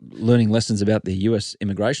 are learning lessons about the US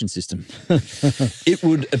immigration system. It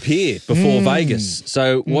would appear before Vegas.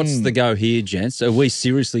 So what's the go here, gents? Are we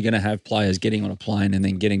seriously going to have players getting on a plane and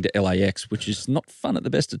then getting to LAX, which is not fun at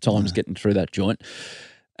the best of times, getting through that joint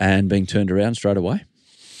and being turned around straight away?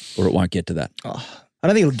 Or it won't get to that? I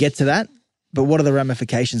don't think it'll get to that. But what are the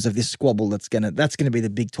ramifications of this squabble that's going to be the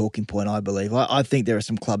big talking point, I believe. I think there are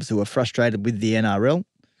some clubs who are frustrated with the NRL.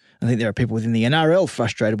 I think there are people within the NRL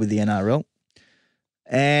frustrated with the NRL.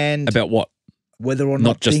 And about what? Whether or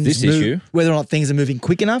not just this issue. Whether or not things are moving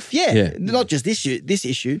quick enough. Yeah. Not just this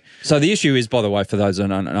issue. So the issue is, by the way, for those that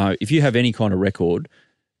don't know, if you have any kind of record,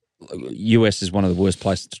 US is one of the worst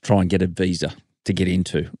places to try and get a visa to get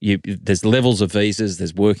into. There's levels of visas,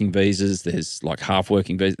 there's working visas, there's like half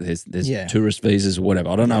working visas, there's tourist visas or whatever.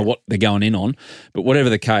 I don't know what they're going in on, but whatever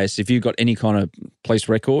the case, if you've got any kind of police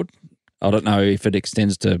record, I don't know if it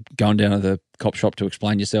extends to going down to the cop shop to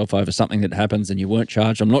explain yourself over something that happens and you weren't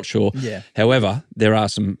charged. I'm not sure. Yeah. However, there are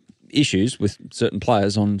some issues with certain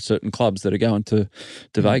players on certain clubs that are going to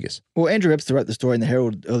Vegas. Well, Andrew Webster wrote the story in the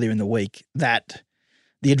Herald earlier in the week that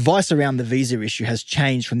the advice around the visa issue has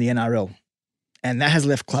changed from the NRL. And that has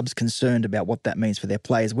left clubs concerned about what that means for their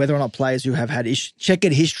players, whether or not players who have had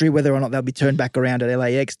checkered history, whether or not they'll be turned back around at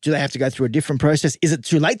LAX. Do they have to go through a different process? Is it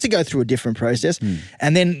too late to go through a different process?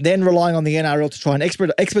 And then relying on the NRL to try and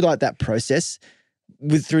expedite that process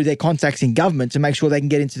through their contacts in government to make sure they can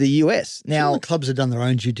get into the US. Now, the clubs have done their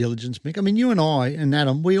own due diligence, Mick. I mean, you and I and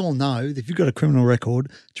Adam, we all know that if you've got a criminal record,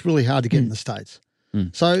 it's really hard to get in the States.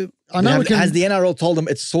 So I know has the NRL told them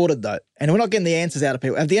it's sorted though? And we're not getting the answers out of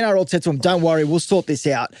people. Have the NRL said to them, don't worry, we'll sort this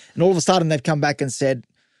out? And all of a sudden they've come back and said,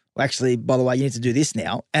 well, actually, by the way, you need to do this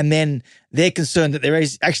now. And then they're concerned that there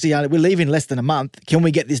is actually, we leave in less than a month. Can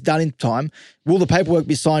we get this done in time? Will the paperwork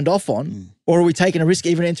be signed off on? Or are we taking a risk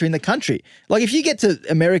even entering the country? Like if you get to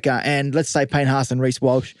America and let's say Payne Haas and Reece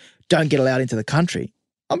Walsh don't get allowed into the country,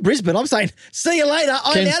 I'm Brisbane. I'm saying, see you later.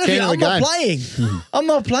 I'm out of here. I'm not playing. I'm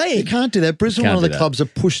not playing. You can't do that. Brisbane, one of the clubs are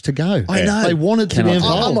pushed to go. I know. They wanted to be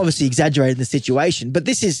involved. I'm obviously exaggerating the situation, but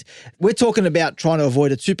we're talking about trying to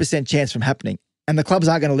avoid a 2% chance from happening. And the clubs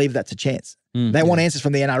aren't going to leave that to chance. They want answers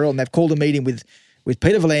from the NRL, and they've called a meeting with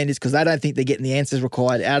Peter V'landys because they don't think they're getting the answers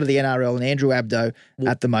required out of the NRL and Andrew Abdo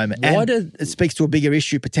at the moment. And it speaks to a bigger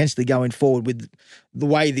issue potentially going forward with the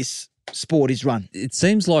way this sport is run. It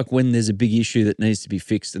seems like when there's a big issue that needs to be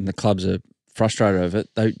fixed and the clubs are frustrated over it,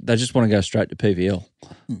 they just want to go straight to PVL.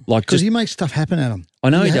 Because he makes stuff happen, Adam. I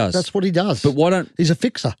know he does. That's what he does. But he's a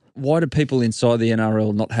fixer. Why do people inside the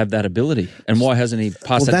NRL not have that ability? And why hasn't he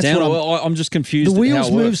passed that down? I'm just confused. The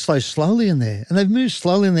wheels move so slowly in there, and they've moved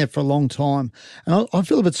slowly in there for a long time. And I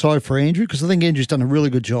feel a bit sorry for Andrew because I think Andrew's done a really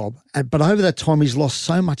good job. But over that time, he's lost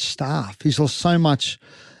so much staff. He's lost so much.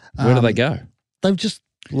 Where do they go? They've just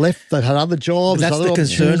left. They've had other jobs. But that's the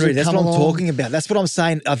concern, really. That's what I'm talking about. That's what I'm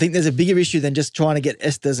saying. I think there's a bigger issue than just trying to get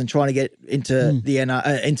Estes and trying to get into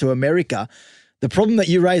into America. The problem that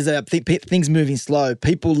you raise, things moving slow,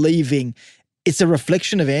 people leaving, it's a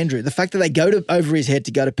reflection of Andrew. The fact that they go over his head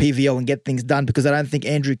to go to PVL and get things done because they don't think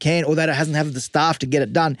Andrew can or that it hasn't had the staff to get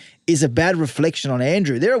it done is a bad reflection on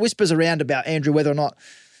Andrew. There are whispers around about Andrew whether or not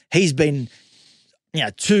he's been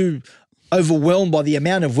too overwhelmed by the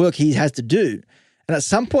amount of work he has to do. And at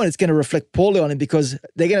some point, it's going to reflect poorly on him because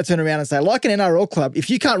they're going to turn around and say, like an NRL club, if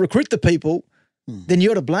you can't recruit the people, then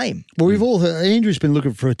you're to blame. Well, we've all heard, Andrew's been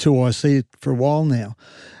looking for a 2IC for a while now.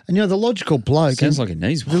 And, the logical bloke. Sounds like he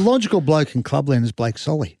needs one. The logical bloke in Clubland is Blake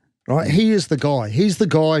Solly, right? He is the guy. He's the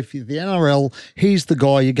guy, if you're the NRL, he's the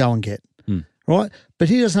guy you go and get. Right? right? But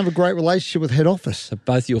he doesn't have a great relationship with head office. So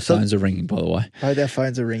both your phones are ringing, by the way. Both our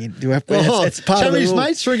phones are ringing. Do we have, Oh, it's part of the his rule.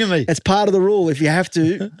 mate's ringing me. It's part of the rule. If you have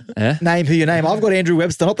to name who you name. I've got Andrew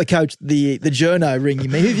Webster, not the coach, the journo ringing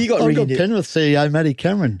me. Who have you got I've ringing got you? Penrith CEO Matty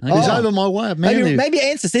Cameron. He's over my way at Manly. Maybe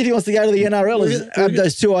answer, see if he wants to go to the NRL as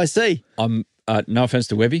those two I see. I'm no offense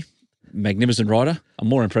to Webby, magnificent rider. I'm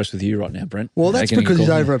more impressed with you right now, Brent. Well, that's Making a because he's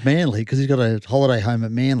call. over at Manly because he's got a holiday home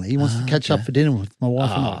at Manly. He wants to catch up for dinner with my wife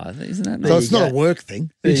and I. Isn't that So nice? it's not a work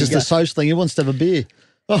thing. It's just a social thing. He wants to have a beer.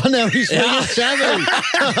 Oh, no, he's ringing Savvy.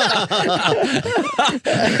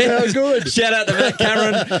 Good. Shout out to Matt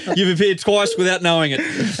Cameron. You've appeared twice without knowing it,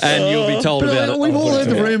 and you'll be told But about it. we've all heard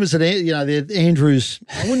the rumours that, that Andrew's,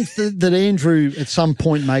 that Andrew at some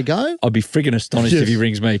point may go. I'd be frigging astonished if he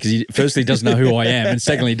rings me because he firstly doesn't know who I am, and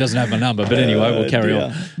secondly, he doesn't have my number. But anyway, we'll carry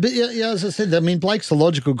on. But yeah, as I said, I mean, Blake's a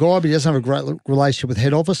logical guy, but he doesn't have a great relationship with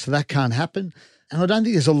head office, so that can't happen. And I don't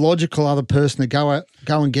think there's a logical other person to go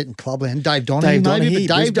and get in clubland. Dave Donaghy, maybe,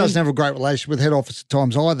 but Dave doesn't have a great relationship with head office at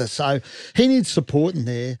times either. So he needs support in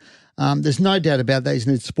there. There's no doubt about that. He's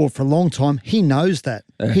needed support for a long time. He knows that.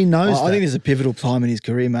 He knows that. I think there's a pivotal time in his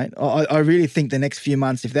career, mate. I really think the next few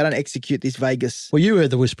months, if they don't execute this Vegas... Well, you heard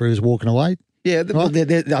the whisper he was walking away. Yeah, right? I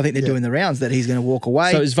think they're doing the rounds that he's going to walk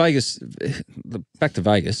away. So is Vegas, back to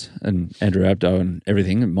Vegas and Andrew Abdo and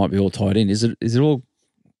everything, it might be all tied in. Is it all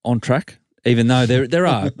on track? Even though there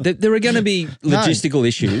are going to be logistical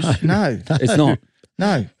issues. No. It's not.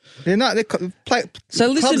 No. They're not. So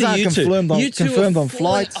listen to you two. You two confirmed on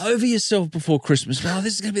flights. Over yourself before Christmas. Oh,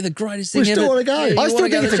 this is going to be the greatest thing We still ever. want to go. I still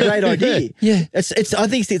think it's a great idea. Yeah. I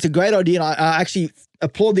think it's a great idea, and I actually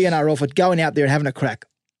applaud the NRL for going out there and having a crack.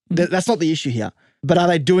 That's not the issue here. But are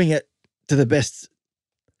they doing it to the best?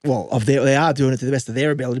 Well, they are doing it to the best of their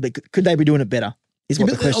ability, but could they be doing it better? Is what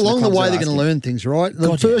the question along the clubs way, are they're going to asking. learn things, right?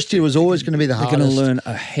 The first year was always going to be the They're hardest. going to learn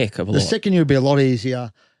a heck of a lot. The second year will be a lot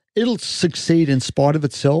easier. It'll succeed in spite of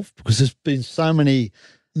itself because there's been so many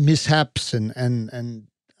mishaps and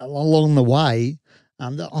along the way.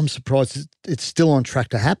 I'm surprised it's still on track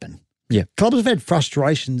to happen. Yeah. Clubs have had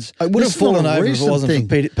frustrations. It would have This is not fallen a over if it recent wasn't thing.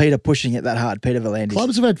 for Peter pushing it that hard, Peter V'landys.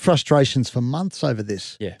 Clubs have had frustrations for months over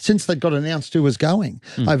this. Yeah. Since they got announced who was going.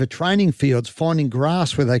 Over training fields, finding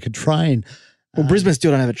grass where they could train. Well, Brisbane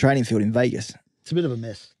still don't have a training field in Vegas. It's a bit of a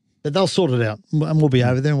mess. But they'll sort it out and we'll be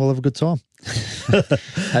over there and we'll have a good time.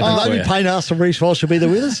 Maybe Payne Haas and Reece Walsh will be there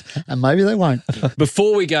with us and maybe they won't.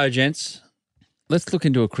 Before we go, gents, let's look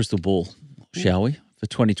into a crystal ball, shall we, for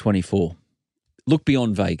 2024. Look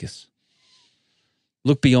beyond Vegas.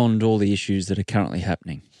 Look beyond all the issues that are currently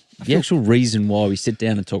happening. The actual reason why we sit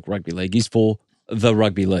down and talk rugby league is for the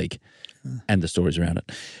rugby league and the stories around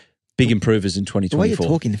it. Big improvers in 2024. The way you're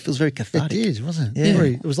talking, it feels very cathartic. It is, wasn't it? Yeah.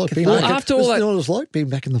 It was like being Well, back after all that- you know what it was like being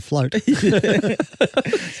back in the float. Big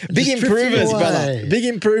drifting improvers, away. brother. Big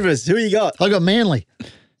improvers. Who you got? I got Manly.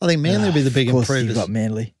 I think Manly will be the big Of course you improvers. got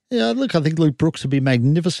Manly. Yeah, look, I think Luke Brooks will be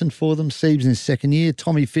magnificent for them. Steve's in his second year.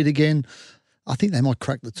 Tommy fit again. I think they might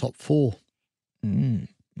crack the top four.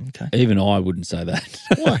 Okay. Even I wouldn't say that.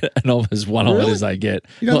 Why? And I'm as one-eyed Really? as they get.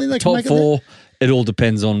 You don't think they can top make it four, it all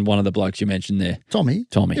depends on one of the blokes you mentioned there. Tommy.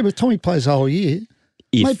 Tommy. Yeah, but Tommy plays the whole year.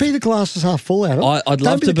 If Mate, be the glass is half full out of it. I'd Don't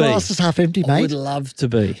love be to the be. glass is half empty, I mate. would love to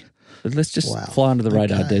be. But let's just Wow. fly under the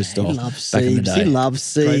radar, Okay. Des style. He loves back in the Siebes. day. He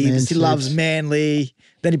loves Great man, Siebes. He loves Siebes. Manly.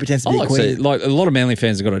 Then he pretends to I be a like queen. like a lot of Manly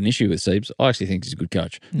fans have got an issue with Siebes. I actually think he's a good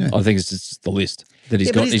coach. I think it's just the list that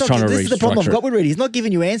he's got. but He's not- trying to This is the problem I've restructure. got with Reedy. He's not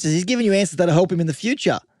giving you answers. He's giving you answers that'll help him in the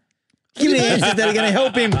future. Give me answers that are going to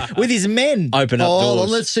help him with his men. Open up Hold doors.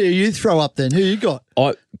 on, let's see who you throw up then. Who you got?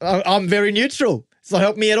 I'm very neutral. It's not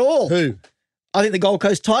helped me at all. Who? I think the Gold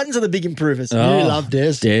Coast Titans are the big improvers. You love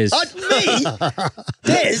Des. Des. Me?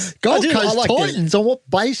 Des? Gold I Coast like Des. Titans, on what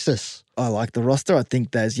basis? I like the roster. I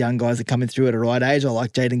think those young guys are coming through at a right age. I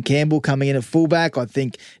like Jaden Campbell coming in at fullback. I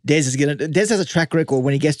think Des has a track record.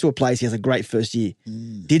 When he gets to a place, he has a great first year.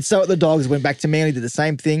 Did so at the Dogs, went back to Manly, did the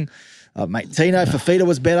same thing. Mate, Tino, Fafita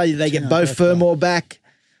was better. They get Bo Fermor back.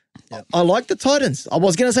 I like the Titans. I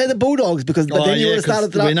was going to say the Bulldogs but then you would have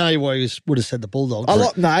started We that. know you would have said the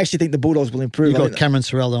Bulldogs. No, I actually think the Bulldogs will improve. You I got think- Cameron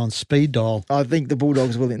Sorrello on speed dial. I think the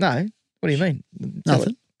Bulldogs will. No, what do you mean? Tell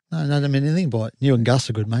Nothing. it. No, I don't mean anything by it. You and Gus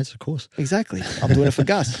are good mates, of course. Exactly. I'm doing it for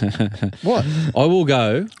Gus. What? I will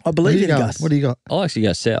go. I Where believe you in going? Gus. What do you got? I'll actually go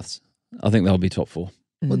Souths. I think they'll be top four.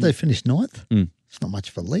 What they finished ninth? Mm. It's not much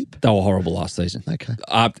of a leap. They were horrible last season. Okay.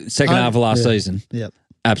 Second half of last season, Yep.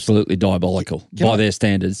 absolutely diabolical by their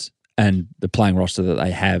standards and the playing roster that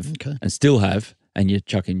they have and still have. And you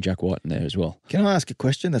chuck in Jack White in there as well. Can I ask a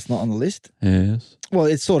question that's not on the list? Yes. Well,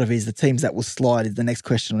 it sort of is. The teams that will slide is the next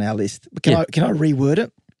question on our list. But can I reword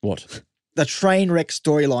it? What? the train wreck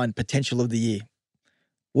storyline potential of the year.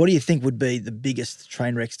 What do you think would be the biggest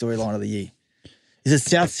train wreck storyline of the year? Is it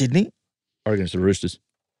South Sydney? I reckon it's the Roosters.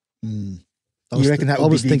 You reckon that would be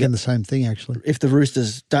I was thinking bigger? the same thing, actually. If the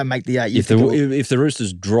Roosters don't make the 8, If the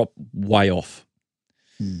Roosters drop way off,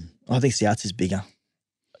 I think South is bigger.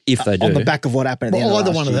 if they do. On the back of what happened at the end Either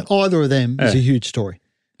of one last of them, either of them is a huge story.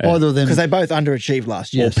 Either of them, because they both underachieved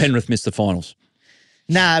last year. Or Penrith missed the finals.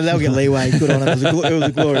 Nah, they'll get leeway. Good on it. It was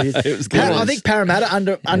a glorious. I think Parramatta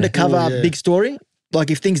undercover big story. Like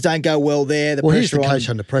if things don't go well there, the he's pressure the on coach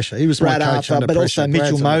under pressure. He was my Brad coach Arthur, under but pressure. also Mitchell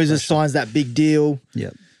Brad's under Moses pressure. signs that big deal.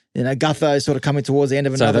 Yeah. You know, Gutho sort of coming towards the end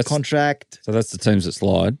of So another that's- contract. So that's the teams that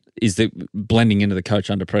slide. Is the blending into the coach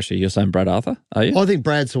under pressure? You're saying Brad Arthur, are you? I think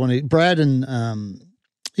Brad's the one. Brad and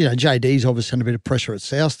JD's obviously under a bit of pressure at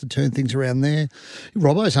South to turn things around there.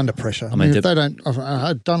 Robbo's under pressure. I mean, if they don't,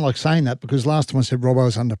 I don't like saying that because last time I said Robbo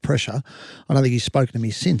was under pressure, I don't think he's spoken to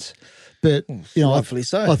me since. But Rightfully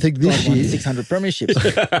so. I think this Guys won year 600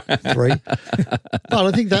 premierships. 3. But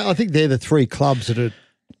I think they're the 3 clubs that are.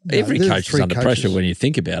 Every they're the coach is 3 under coaches. pressure when you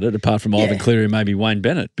think about it, apart from Ivan Cleary and maybe Wayne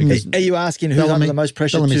Bennett. Because Are you asking who's Bellamy- under the most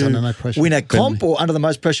pressure Bellamy's to under no pressure. win a comp or under the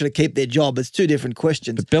most pressure to keep their job? It's two different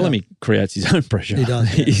questions. But Bellamy creates his own pressure. He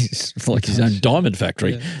does, yeah. He's like his own diamond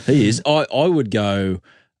factory. He is. I would go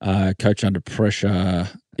coach under pressure,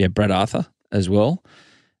 Brad Arthur as well,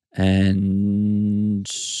 and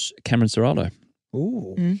Cameron Serrato.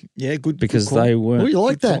 Ooh. Yeah, good. Because good call. they weren't. Oh, you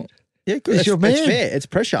like Good that? call. Yeah, good. It's your It's man. fair. It's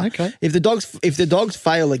pressure. Okay. If the dogs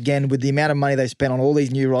fail again with the amount of money they spent on all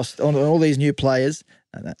these new on all these new players,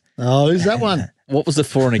 Oh, who's that one? What was the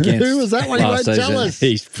for and against? Who was that one? He last won't tell season? us.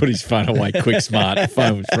 He's put his phone away quick, smart. The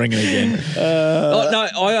phone was ringing again. No,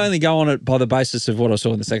 I only go on it by the basis of what I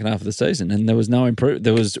saw in the second half of the season, and there was no improvement.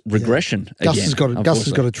 There was regression again. Gus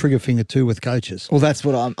has got a trigger finger too with coaches. well, that's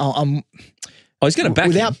what I'm he's going to back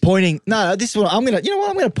without him. pointing. No, this is what I'm going to. You know what?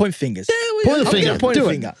 I'm going to point fingers. Point a I'm finger. gonna point Do a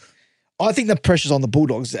it. finger. I think the pressure's on the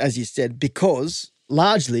Bulldogs, as you said, because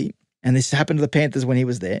largely, and this happened to the Panthers when he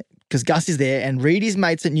was there, because Gus is there and Reed, his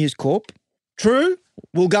mates at News Corp, true,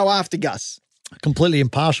 will go after Gus. Completely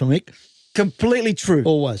impartial, Mick. Completely true.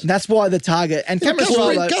 Always. And that's why the target. And Cameron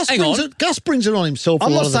Serrato, Gus brings it on himself.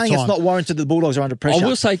 I'm a lot not of the saying time. it's not warranted that the Bulldogs are under pressure. I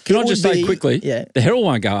will say, can It I just would say be- quickly, Yeah. the Herald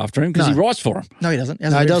won't go after him because he No. writes for him. No, he doesn't. No,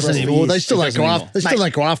 he been for doesn't us for anymore. They years. still don't go doesn't after. They still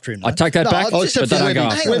don't go after him. I take that No, back, oh, but except they for don't go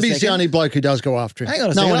Webby's. after him. Hang on a Webby's the second. only bloke who does go after him. Hang on a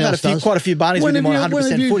No second. one I've had else does. quite a few barneys with him on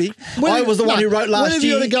 100% footy. I was the one who wrote last When have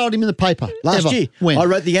you year. ever go at him in the paper? Last Ever? year, When? I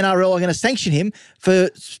wrote the NRL are going to sanction him for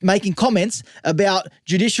making comments about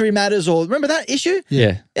judiciary matters or remember that issue?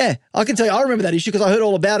 Yeah. Yeah, I can tell you I remember that issue because I heard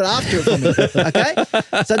all about it after it from him.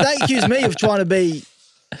 Okay? So don't accuse me of trying to be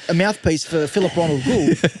a mouthpiece for Philip Ronald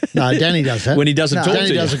Gould. No, Danny does that. When he doesn't talk Danny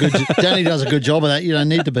to does you. Danny does a good job of that. You don't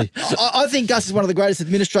need to be. I think Gus is one of the greatest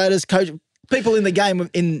administrators, people in the game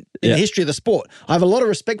in the history of the sport. I have a lot of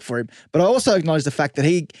respect for him, but I also acknowledge the fact that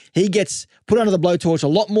he gets put under the blowtorch a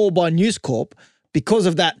lot more by News Corp because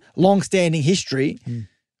of that long-standing history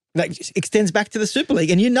that extends back to the Super League.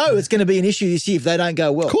 And you know it's going to be an issue this year if they don't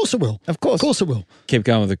go well. Of course it will. Of course. Of course it will. Keep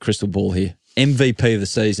going with the crystal ball here. MVP of the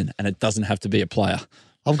season, and it doesn't have to be a player.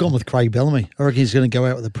 I've gone with Craig Bellamy. I reckon he's going to go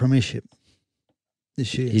out with a premiership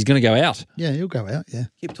this year. He's going to go out. Yeah, he'll go out, yeah.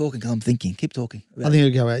 Keep talking because I'm thinking. Keep talking. I think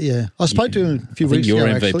he'll go out, yeah. I spoke to him a few I think weeks your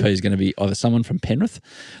ago, MVP actually. is going to be either someone from Penrith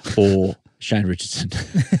or Shane Richardson.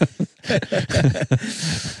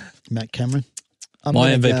 Matt Cameron.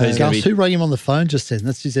 My MVP is going Gus, to who rang him on the phone just then?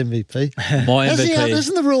 That's his MVP. be my MVP.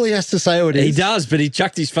 Isn't the rule he has to say what it He is? does, but he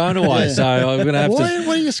chucked his phone away, so I'm going to have Why, to.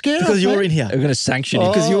 what are you scared Because of? you're mate? in here. We're going to sanction him.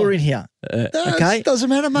 Because you're in here. No, okay. It doesn't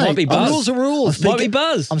matter, mate. Might be Buzz. Rules are rules. Might be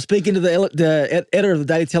Buzz. I'm speaking to the editor of the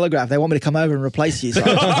Daily Telegraph. They want me to come over and replace you. So.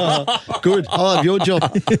 Good. I'll have your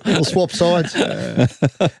job. We'll swap sides.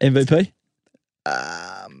 MVP?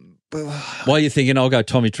 Why are you thinking I'll go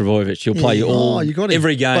Tommy Trbojevic? He'll play you got him.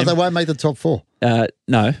 every game. But they won't make the top 4.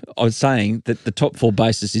 No, I was saying that the top 4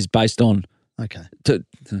 basis is based on. Okay.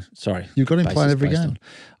 Sorry. You've got him basis playing every based game. on-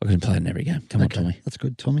 I've got him playing every game. Come on, Okay. Tommy. That's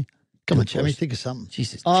good, Tommy. Come on, Jamie. Think of something.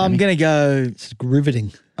 Jesus. I'm Jamie. going to go. It's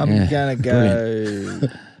riveting. I'm Yeah, going to go.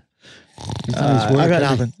 He's done his work, I got hasn't he?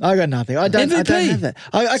 nothing. I got nothing. I don't MVP. have that.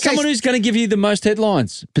 Okay, Someone who's going to give you the most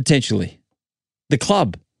headlines, potentially. The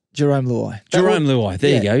club. Jerome Luai. Jerome Luai.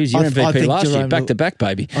 There you go. He's your I MVP think last year. Jerome Back to back,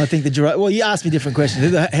 baby. I think the Jerome. Well, you asked me different questions. Who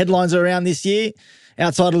the headlines are around this year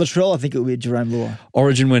outside of Latrell? I think it would be Jerome Luai.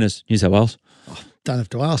 Origin winners, New South Wales. Don't have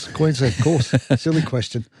to ask. Queensland, of course. Silly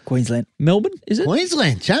question. Queensland. Melbourne, is it?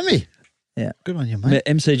 Queensland, Jamie. Good on you, mate.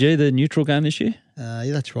 MCG, the neutral game this year? Yeah,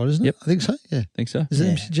 that's right, isn't it? Yep. I think so, yeah. Think so? Is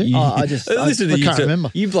it MCG? Listen to I you can't two.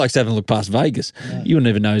 remember. You blokes haven't looked past Vegas. You wouldn't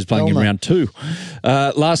even know who's playing in Hell no. round 2.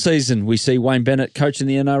 Last season, we see Wayne Bennett coaching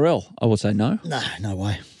the NRL. I would say no. No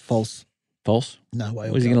way. False. False. No way.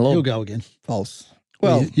 Where's he gonna lob? He'll go again. False.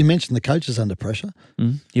 Well, you mentioned the coaches under pressure.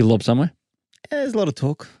 He'll lob somewhere. There's a lot of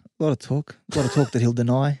talk. A lot of talk that he'll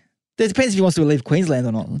deny. It depends if he wants to leave Queensland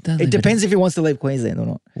or not. It depends if he wants to leave Queensland or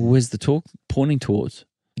not. Where's the talk pointing towards?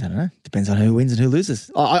 I don't know. Depends on who wins and who loses.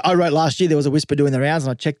 I wrote last year there was a whisper doing the rounds,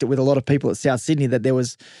 and I checked it with a lot of people at South Sydney that there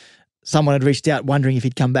was someone had reached out wondering if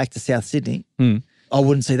he'd come back to South Sydney. I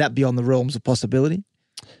wouldn't see that beyond the realms of possibility.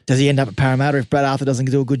 Does he end up at Parramatta if Brad Arthur doesn't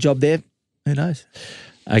do a good job there? Who knows?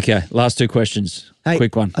 Okay, last 2 questions. Hey,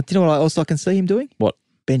 Quick one. Do you know what I can see him doing? What?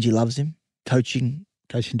 Benji loves him. Coaching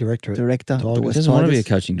director. director. Tigers. The He West doesn't want to be a Tigers.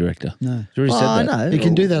 coaching director. No. He's already said that. I know. He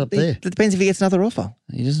can do that up there. It depends if he gets another offer.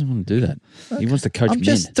 He doesn't want to do that. He wants to coach I'm men.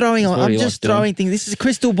 just throwing That's on. what I'm he likes just doing. throwing things. This is a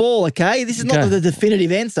crystal ball, okay? This is Okay. not the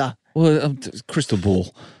definitive answer. Well, crystal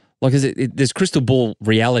ball. Like, there's crystal ball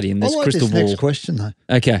reality and I there's like crystal this ball. next question, though.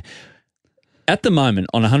 Okay. At the moment,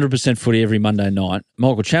 on 100% footy every Monday night,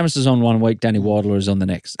 Michael Chammas is on one week, Danny Weidler is on the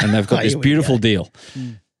next. And they've got this Here we beautiful go. deal.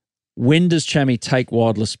 When does Chammy take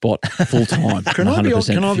Weidler's spot full time? Can I be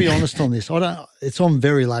honest on this? It's on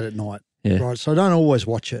very late at night, Yeah. right? So I don't always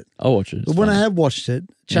watch it. I'll watch it. But when I have watched it,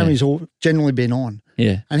 Chammy's generally been on.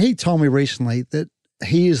 Yeah. And he told me recently that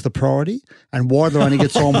he is the priority and Weidler only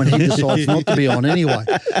gets on when he decides not to be on anyway.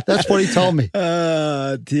 That's what he told me.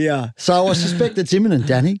 Dear. So I suspect it's imminent,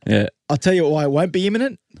 Danny. Yeah. I'll tell you why it won't be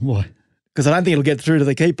imminent. Why? Because I don't think it'll get through to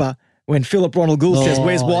the keeper when Philip Ronald Gould says,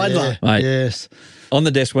 "Where's Weidler?" Yeah. Mate. Yes. On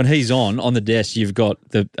the desk, when he's on the desk, you've got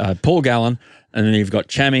the Paul Gallen, and then you've got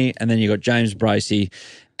Chammy, and then you've got James Bracey,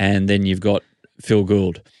 and then you've got Phil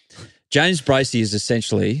Gould. James Bracey is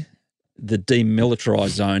essentially the demilitarised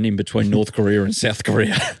zone in between North Korea and South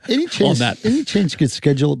Korea. Any chance? that. Any chance you could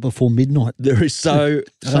schedule it before midnight? There is so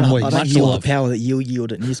Some weeks. I don't much yield love. the power that you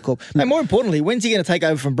yield at News Corp. Mate, more importantly, when's he going to take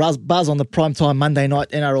over from Buzz on the primetime Monday night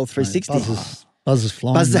NRL 360? Buzz is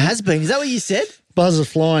flying. Buzz mate. has been. Is that what you said? Buzz is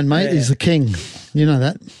flying, mate. Yeah. He's the king. You know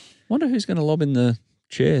that. Wonder who's going to lob in the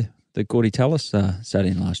chair that Gordy Tallis sat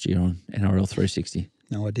in last year on NRL 360.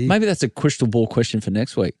 No idea. Maybe that's a crystal ball question for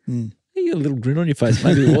next week. You got a little grin on your face.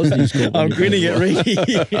 Maybe it was News Corp. I'm grinning at Ricky.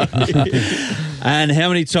 And how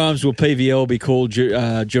many times will PVL be called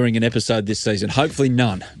during an episode this season? Hopefully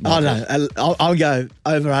none. I don't know. I'll go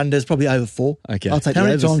over unders, probably over 4. Okay. I'll take How the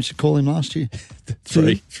many overs. times did you call him last year?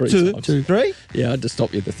 Three Two, times. 3? Yeah, I had to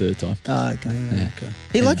stop you the third time. Oh,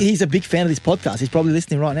 okay. He's a big fan of this podcast. He's probably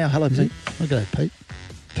listening right now. Hello, Pete. Okay, Pete.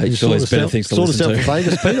 Pete, surely there's better things to listen to. Sort of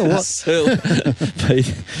Vegas, Pete, or what?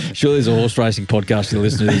 Pete, surely there's a horse racing podcast you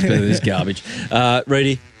listen to that's better than this garbage.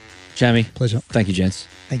 Reedy, Chammy. Pleasure. Thank you, gents.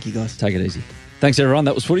 Thank you, guys. Take it easy. Thanks, everyone.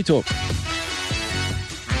 That was Footy Talk.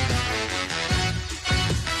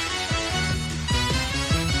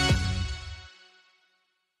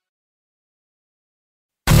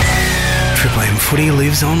 Triple M Footy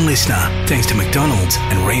lives on Listener, thanks to McDonald's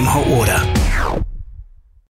and Ream Hot Water.